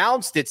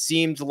pronounced. It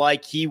seemed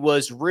like he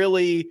was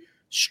really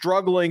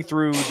struggling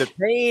through the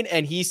pain.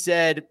 And he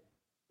said,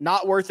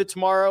 not worth it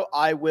tomorrow.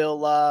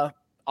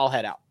 I'll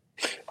head out.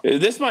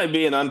 This might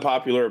be an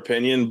unpopular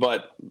opinion,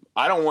 but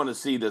I don't want to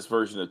see this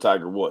version of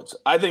Tiger Woods.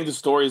 I think the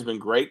story has been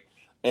great,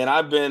 and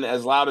I've been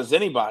as loud as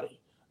anybody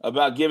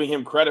about giving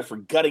him credit for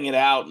gutting it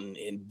out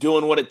and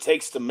doing what it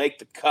takes to make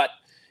the cut.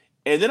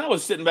 And then I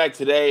was sitting back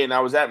today, and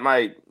I was at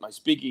my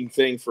speaking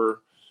thing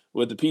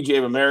with the PGA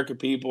of America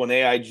people and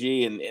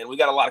AIG, and we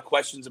got a lot of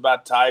questions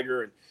about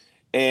Tiger.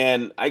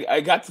 And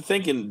I got to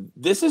thinking,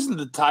 this isn't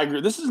the Tiger.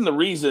 This isn't the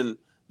reason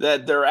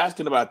that they're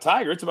asking about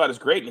Tiger. It's about his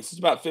greatness. It's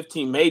about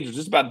 15 majors.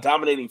 It's about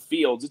dominating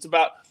fields. It's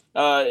about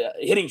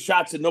hitting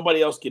shots that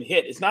nobody else can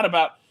hit. It's not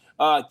about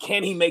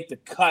can he make the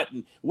cut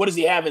and what does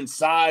he have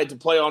inside to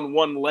play on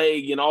one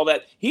leg and all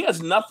that. He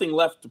has nothing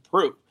left to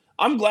prove.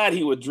 I'm glad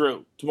he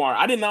withdrew tomorrow.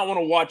 I did not want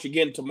to watch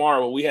again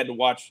tomorrow what we had to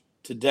watch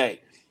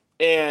today.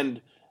 And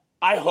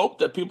I hope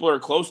that people who are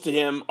close to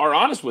him are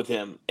honest with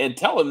him and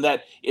tell him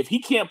that if he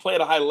can't play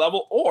at a high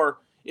level or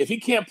if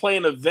he can't play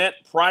an event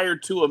prior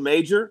to a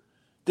major,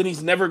 then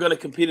he's never going to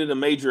compete in a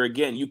major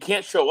again. You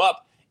can't show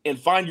up and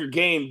find your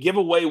game, give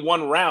away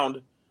one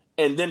round,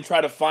 and then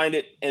try to find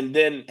it and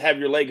then have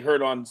your leg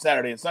hurt on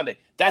Saturday and Sunday.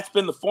 That's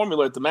been the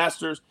formula at the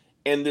Masters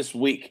and this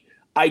week.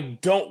 I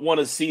don't want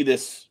to see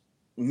this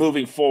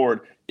moving forward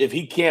if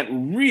he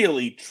can't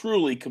really,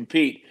 truly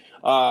compete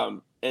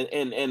and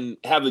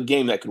have the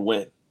game that could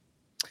win.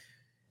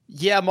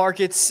 Yeah, Mark,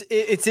 it's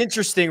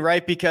interesting,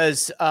 right?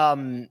 Because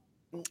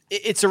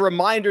it's a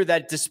reminder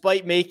that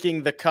despite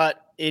making the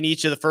cut in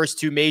each of the first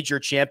 2 major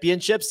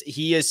championships,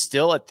 he is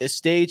still at this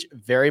stage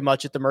very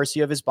much at the mercy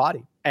of his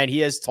body. And he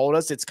has told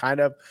us it's kind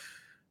of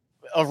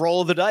a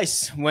roll of the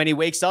dice when he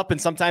wakes up, and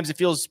sometimes it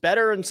feels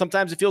better and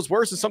sometimes it feels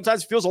worse and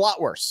sometimes it feels a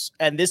lot worse.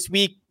 And this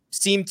week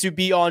seemed to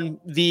be on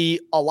the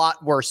a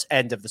lot worse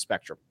end of the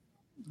spectrum.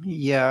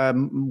 Yeah,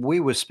 we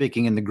were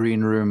speaking in the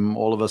green room,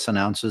 all of us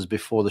announcers,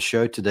 before the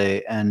show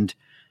today, and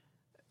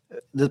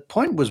the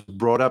point was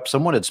brought up.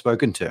 Someone had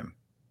spoken to him.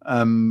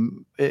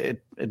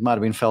 It might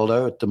have been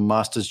Feldo at the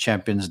Masters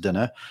Champions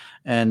dinner,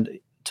 and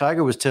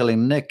Tiger was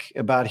telling Nick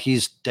about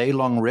his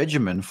day-long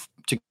regimen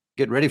to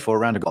get ready for a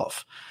round of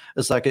golf.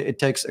 It's like it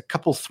takes a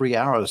couple 3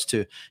 hours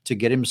to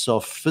get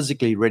himself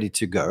physically ready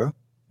to go,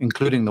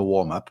 including the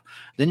warm-up.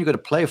 Then you've got to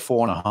play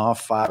 4.5,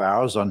 5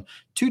 hours on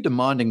 2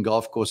 demanding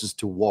golf courses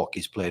to walk.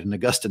 He's played in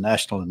Augusta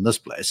National in this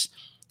place.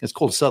 It's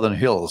called Southern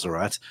Hills, all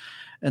right?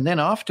 And then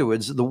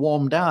afterwards, the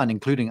warm down,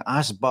 including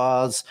ice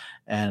baths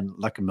and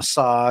like a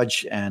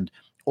massage and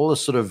all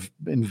this sort of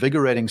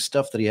invigorating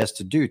stuff that he has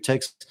to do,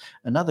 takes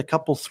another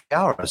couple 3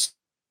 hours.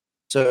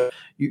 So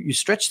you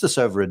stretch this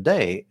over a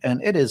day,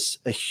 and it is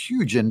a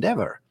huge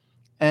endeavor.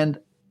 And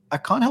I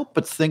can't help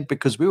but think,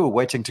 because we were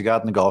waiting to go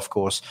out on the golf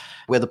course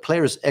where the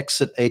players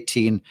exit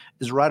 18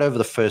 is right over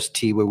the first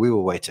tee where we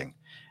were waiting.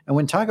 And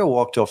when Tiger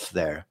walked off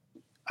there,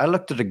 I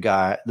looked at a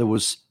guy that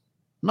was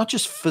not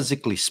just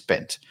physically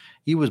spent,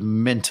 he was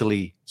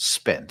mentally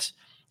spent.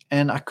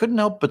 And I couldn't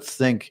help but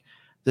think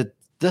that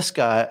this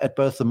guy at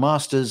both the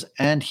Masters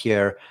and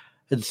here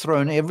had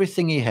thrown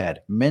everything he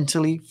had,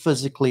 mentally,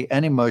 physically,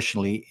 and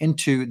emotionally,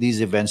 into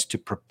these events to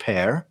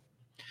prepare,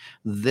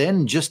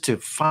 then just to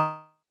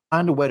find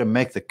a way to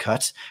make the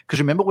cut. Because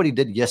remember what he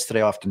did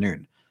yesterday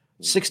afternoon.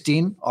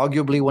 16,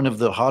 arguably one of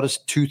the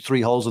hardest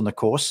 2-3 holes on the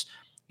course.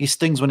 He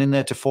stings one in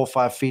there to 4 or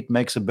 5 feet,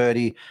 makes a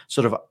birdie,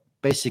 sort of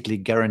basically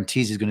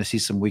guarantees he's going to see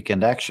some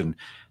weekend action.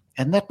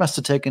 And that must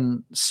have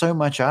taken so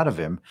much out of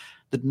him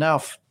that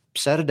now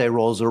Saturday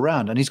rolls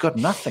around and he's got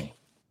nothing.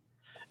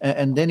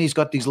 And then he's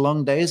got these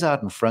long days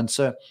out in front.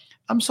 So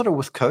I'm sort of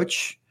with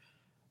Coach,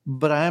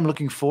 but I am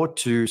looking forward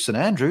to St.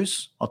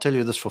 Andrews. I'll tell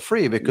you this for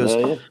free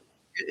because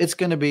it's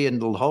going to be a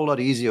whole lot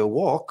easier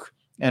walk.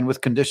 And with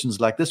conditions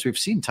like this, we've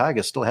seen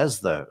Tiger still has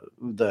the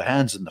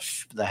hands and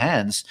the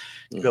hands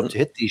to be able to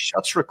hit these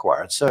shots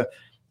required. So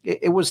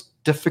it was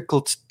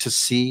difficult to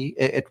see.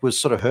 It was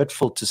sort of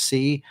hurtful to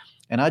see.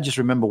 And I just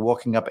remember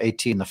walking up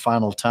 18 the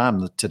final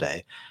time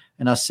today,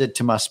 and I said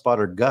to my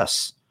spotter,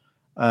 Gus,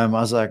 I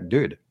was like,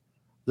 dude,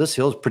 this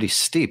hill's pretty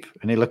steep.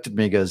 And he looked at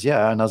me and goes,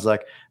 yeah. And I was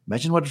like,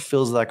 imagine what it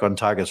feels like on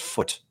Tiger's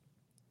foot.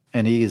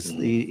 And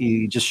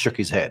he just shook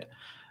his head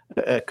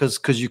because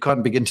you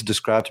can't begin to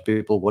describe to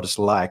people what it's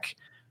like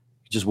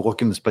just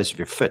walking this place if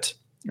you're fit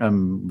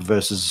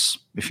versus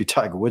if you're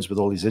Tiger Woods with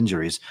all these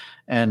injuries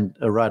and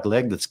a right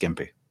leg that's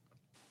skimpy.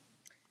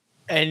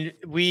 And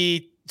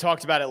we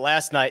talked about it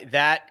last night,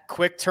 that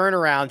quick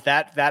turnaround,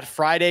 that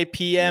Friday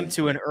PM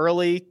to an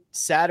early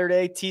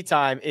Saturday tee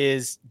time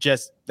is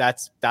just,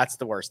 that's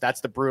the worst.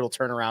 That's the brutal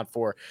turnaround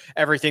for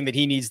everything that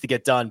he needs to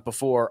get done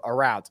before a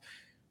round.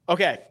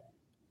 Okay.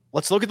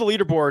 Let's look at the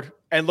leaderboard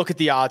and look at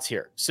the odds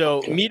here.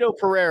 So Mito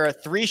Pereira,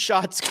 3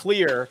 shots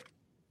clear,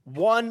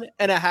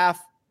 1.5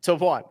 to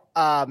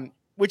 1.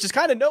 Which is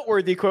kind of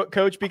noteworthy,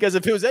 Coach, because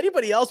if it was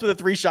anybody else with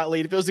a 3-shot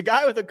lead, if it was a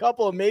guy with a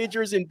couple of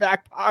majors in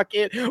back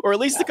pocket or at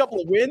least a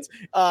couple of wins,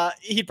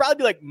 he'd probably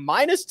be like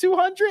minus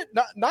 200.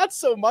 Not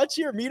so much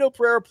here. Mito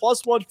Pereira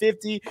plus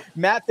 150,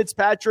 Matt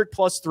Fitzpatrick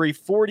plus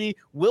 340,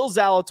 Will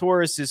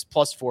Zalatoris is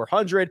plus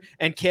 400,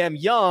 and Cam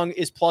Young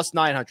is plus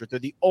 900. They're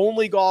the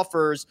only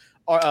golfers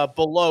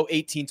below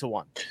 18 to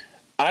 1.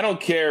 I don't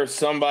care if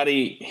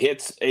somebody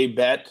hits a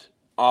bet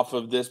off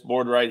of this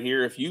board right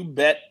here. If you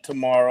bet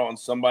tomorrow on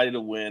somebody to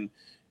win,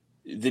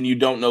 then you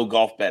don't know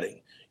golf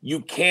betting.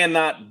 You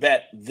cannot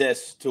bet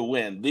this to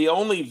win. The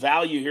only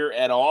value here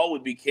at all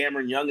would be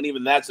Cameron Young, and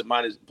even that's at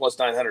plus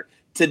 900.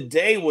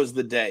 Today was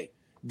the day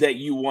that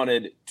you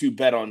wanted to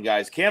bet on,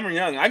 guys. Cameron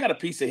Young, I got a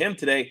piece of him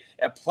today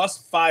at plus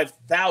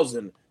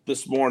 5,000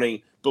 this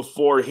morning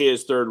before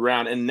his third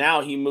round, and now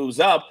he moves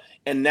up,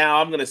 and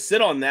now I'm going to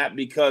sit on that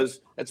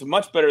because that's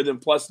much better than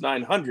plus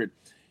 900.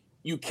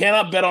 You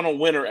cannot bet on a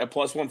winner at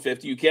plus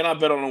 150. You cannot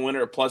bet on a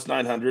winner at plus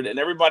 900. And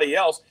everybody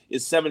else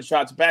is 7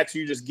 shots back, so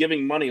you're just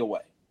giving money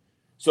away.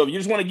 So if you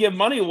just want to give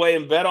money away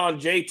and bet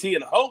on JT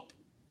and hope,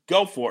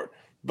 go for it.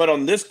 But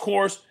on this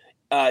course,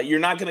 you're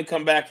not going to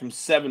come back from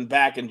 7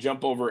 back and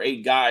jump over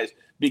 8 guys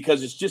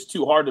because it's just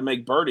too hard to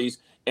make birdies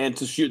and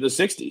to shoot in the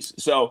 60s.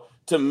 So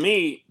to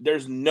me,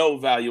 there's no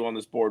value on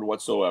this board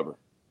whatsoever.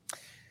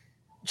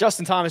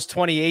 Justin Thomas,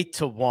 28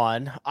 to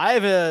 1. I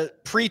have a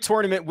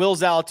pre-tournament Will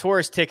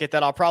Zalatoris ticket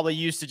that I'll probably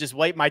use to just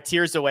wipe my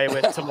tears away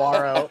with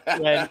tomorrow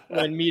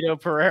when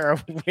Mito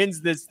Pereira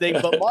wins this thing.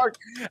 But Mark,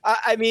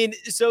 I mean,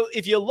 so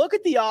if you look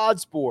at the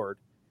odds board,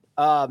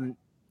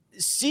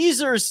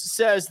 Caesars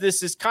says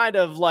this is kind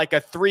of like a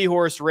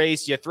 3-horse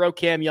race. You throw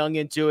Cam Young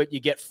into it,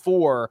 you get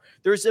 4.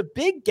 There's a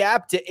big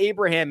gap to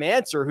Abraham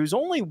Answer, who's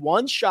only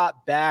 1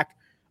 shot back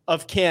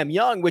of Cam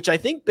Young, which I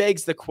think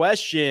begs the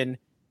question,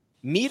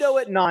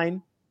 Mito at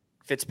 9,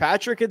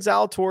 Fitzpatrick and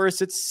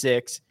Zalatoris at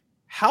 6.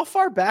 How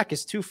far back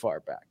is too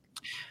far back?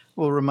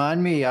 Well,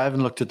 remind me, I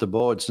haven't looked at the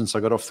board since I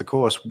got off the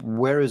course.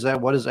 Where is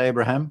that? What is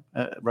Abraham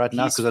right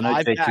now? Because I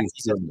know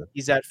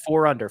he's at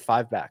 4 under,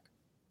 5 back.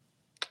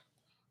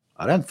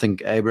 I don't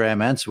think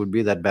Abraham Answer would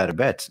be that bad a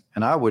bet.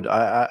 And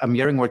I'm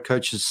hearing what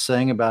Coach is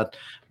saying about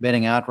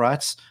betting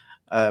outrights.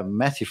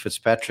 Matthew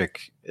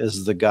Fitzpatrick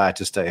is the guy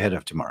to stay ahead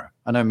of tomorrow.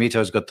 I know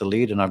Mito's got the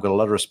lead, and I've got a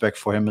lot of respect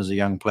for him as a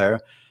young player.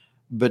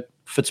 But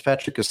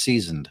Fitzpatrick is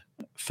seasoned.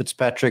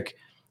 Fitzpatrick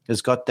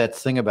has got that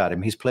thing about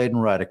him. He's played in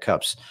Ryder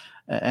Cups,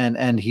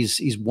 and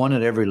he's won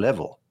at every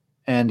level.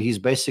 And he's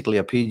basically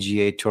a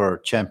PGA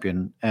Tour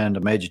champion and a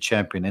major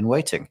champion in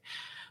waiting.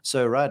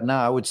 So right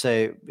now, I would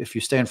say if you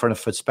stay in front of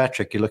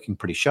Fitzpatrick, you're looking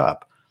pretty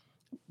sharp.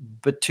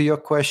 But to your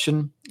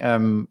question,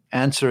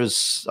 Answer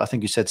is, I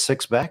think you said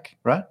 6 back,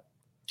 right?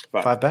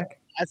 5 back?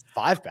 That's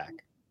 5 back.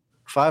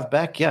 5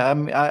 back, yeah. I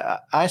mean,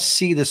 I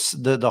see this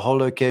the whole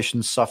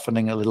location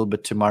softening a little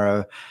bit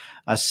tomorrow.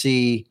 I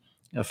see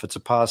if it's a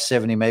par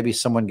 70, maybe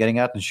someone getting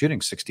out and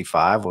shooting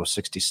 65 or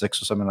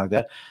 66 or something like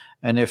that.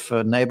 And if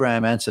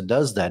Abraham Answer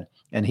does that,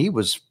 and he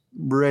was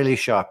really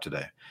sharp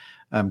today.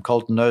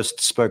 Colton Nost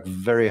spoke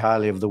very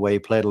highly of the way he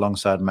played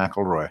alongside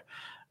McIlroy,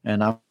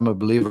 and I'm a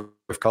believer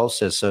if Cole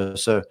says so.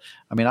 So,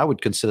 I mean, I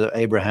would consider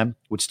Abraham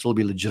would still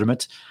be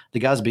legitimate. The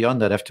guys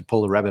beyond that have to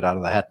pull the rabbit out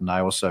of the hat, and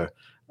I also,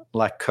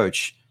 like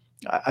Coach,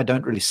 I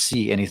don't really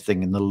see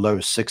anything in the low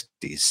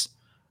 60s,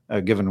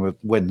 given with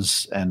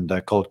winds and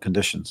cold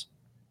conditions.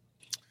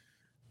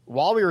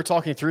 While we were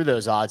talking through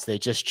those odds, they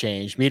just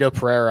changed. Mito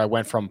Pereira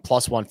went from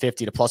plus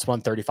 150 to plus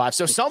 135.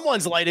 So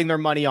someone's lighting their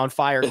money on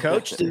fire,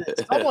 Coach.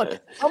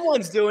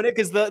 Someone's doing it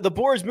because the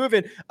board's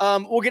moving.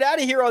 We'll get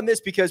out of here on this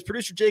because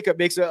producer Jacob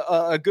makes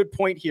a good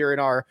point here in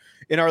our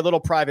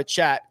little private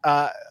chat.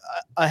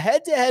 A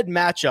head-to-head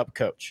matchup,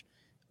 Coach.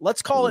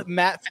 Let's call it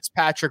Matt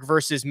Fitzpatrick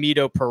versus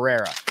Mito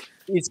Pereira.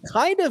 It's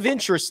kind of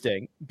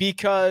interesting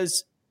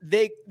because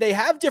they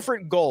have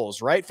different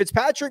goals, right?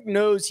 Fitzpatrick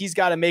knows he's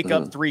got to make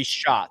up 3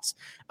 shots.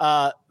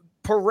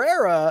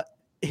 Pereira,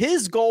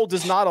 his goal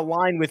does not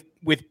align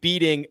with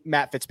beating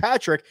Matt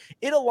Fitzpatrick.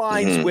 It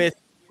aligns with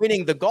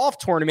winning the golf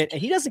tournament,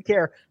 and he doesn't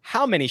care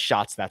how many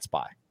shots that's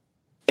by.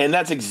 And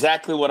that's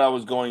exactly what I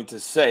was going to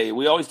say.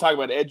 We always talk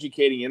about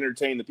educating and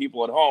entertaining the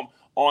people at home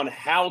on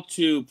how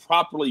to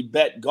properly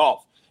bet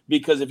golf,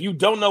 because if you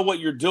don't know what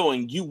you're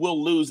doing, you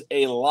will lose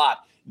a lot.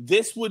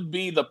 This would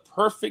be the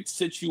perfect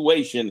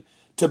situation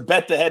to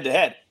bet the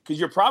head-to-head, because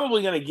you're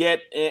probably going to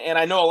get, and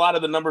I know a lot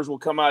of the numbers will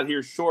come out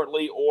here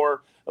shortly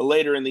or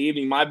later in the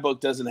evening. My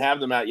book doesn't have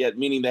them out yet,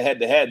 meaning the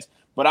head-to-heads,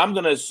 but I'm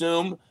going to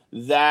assume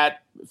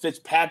that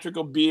Fitzpatrick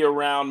will be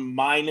around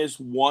minus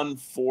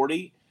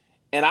 140,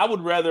 and I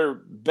would rather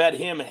bet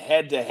him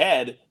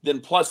head-to-head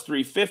than plus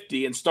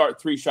 350 and start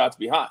 3 shots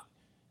behind.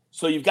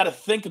 So you've got to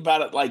think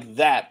about it like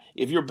that.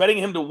 If you're betting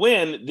him to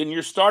win, then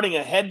you're starting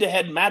a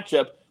head-to-head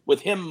matchup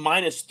with him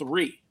minus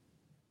 3.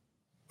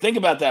 Think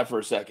about that for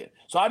a second.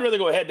 So I'd rather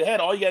go head-to-head.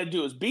 All you got to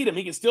do is beat him.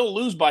 He can still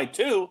lose by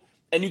 2,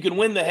 and you can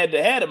win the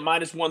head-to-head at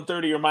minus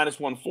 130 or minus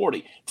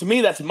 140. To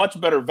me, that's much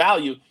better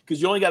value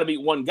because you only got to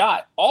beat one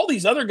guy. All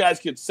these other guys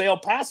could sail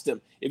past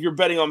him if you're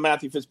betting on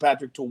Matthew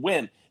Fitzpatrick to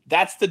win.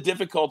 That's the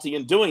difficulty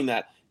in doing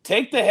that.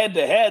 Take the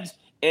head-to-heads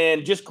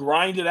and just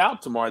grind it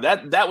out tomorrow.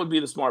 That would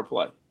be the smart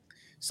play.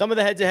 Some of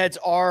the head-to-heads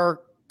are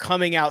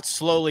coming out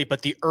slowly,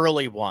 but the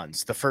early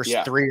ones, the first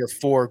 3 or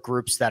 4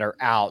 groups that are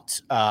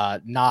out,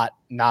 not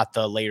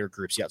the later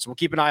groups yet. So we'll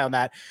keep an eye on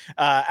that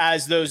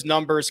as those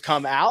numbers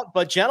come out.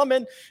 But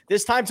gentlemen,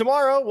 this time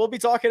tomorrow, we'll be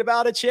talking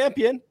about a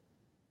champion.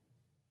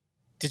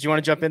 Did you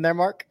want to jump in there,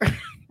 Mark?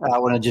 I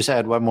want to just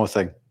add one more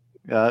thing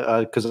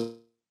because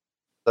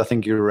I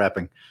think you're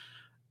wrapping.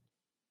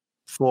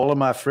 For all of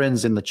my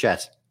friends in the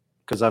chat,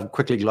 because I've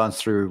quickly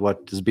glanced through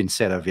what has been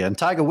said over here. And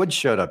Tiger Woods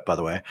showed up, by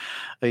the way.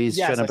 He's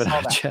shown up in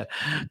our chat.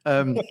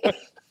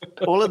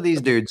 All of these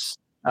dudes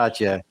out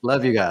here,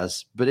 love you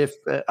guys. But if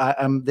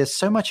there's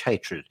so much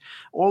hatred.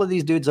 All of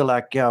these dudes are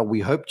like, yeah,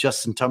 we hope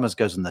Justin Thomas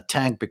goes in the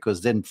tank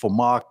because then for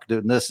Mark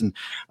doing this, and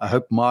I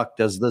hope Mark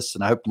does this,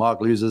 and I hope Mark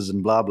loses,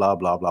 and blah, blah,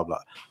 blah, blah,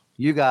 blah.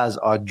 You guys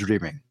are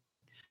dreaming.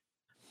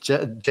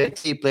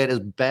 JT played as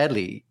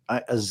badly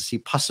as he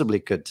possibly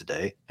could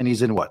today, and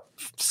he's in what,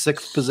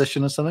 6th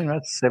position or something,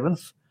 right?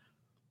 7th,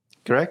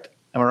 correct?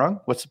 Am I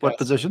wrong? What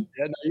position?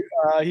 Yeah,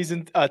 no, he's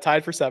in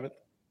tied for 7th.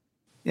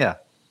 Yeah,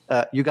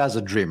 you guys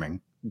are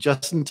dreaming.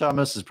 Justin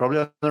Thomas is probably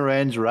on the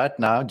range right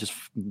now, just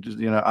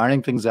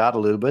ironing things out a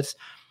little bit.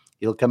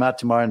 He'll come out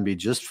tomorrow and be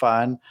just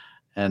fine,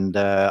 and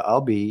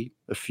I'll be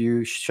a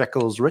few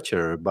shekels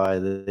richer by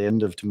the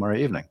end of tomorrow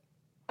evening.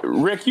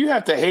 Rick, you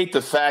have to hate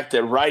the fact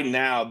that right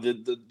now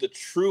the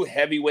true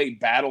heavyweight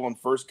battle on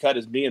First Cut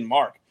is me and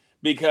Mark.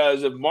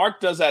 Because if Mark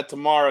does that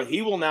tomorrow,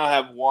 he will now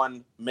have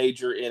 1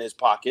 major in his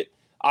pocket.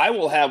 I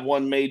will have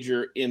 1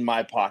 major in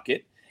my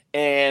pocket.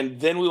 And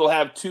then we will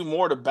have 2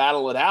 more to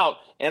battle it out.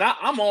 And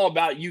I'm all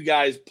about you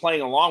guys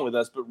playing along with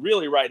us. But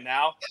really right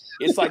now,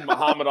 it's like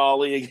Muhammad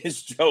Ali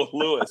against Joe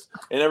Louis.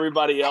 And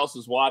everybody else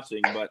is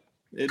watching. But,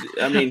 you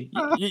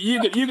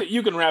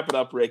can wrap it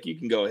up, Rick. You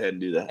can go ahead and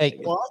do that. Hey,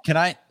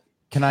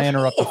 Can I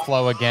interrupt the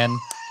flow again?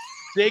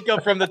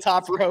 Jacob from the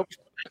top rope.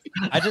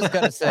 I just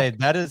got to say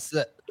that is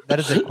a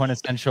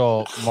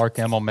quintessential Mark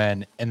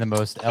Immelman in the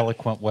most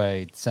eloquent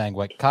way, saying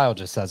what Kyle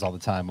just says all the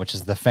time, which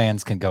is the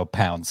fans can go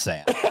pound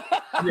sand.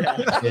 Yeah.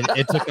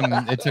 It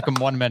took him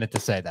 1 minute to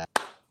say that.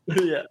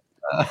 Yeah.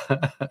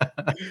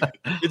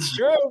 It's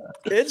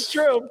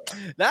true.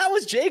 That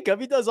was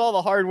Jacob. He does all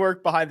the hard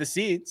work behind the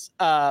scenes.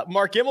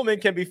 Mark Immelman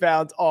can be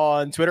found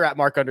on Twitter at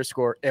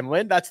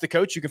Mark_Immelman. That's the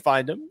coach. You can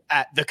find him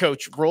at The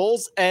Coach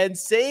Rules. And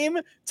same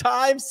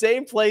time,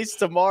 same place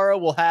tomorrow,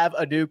 we'll have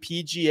a new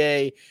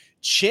PGA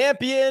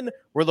champion.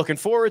 We're looking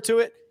forward to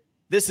it.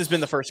 This has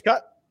been The First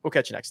Cut. We'll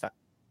catch you next time.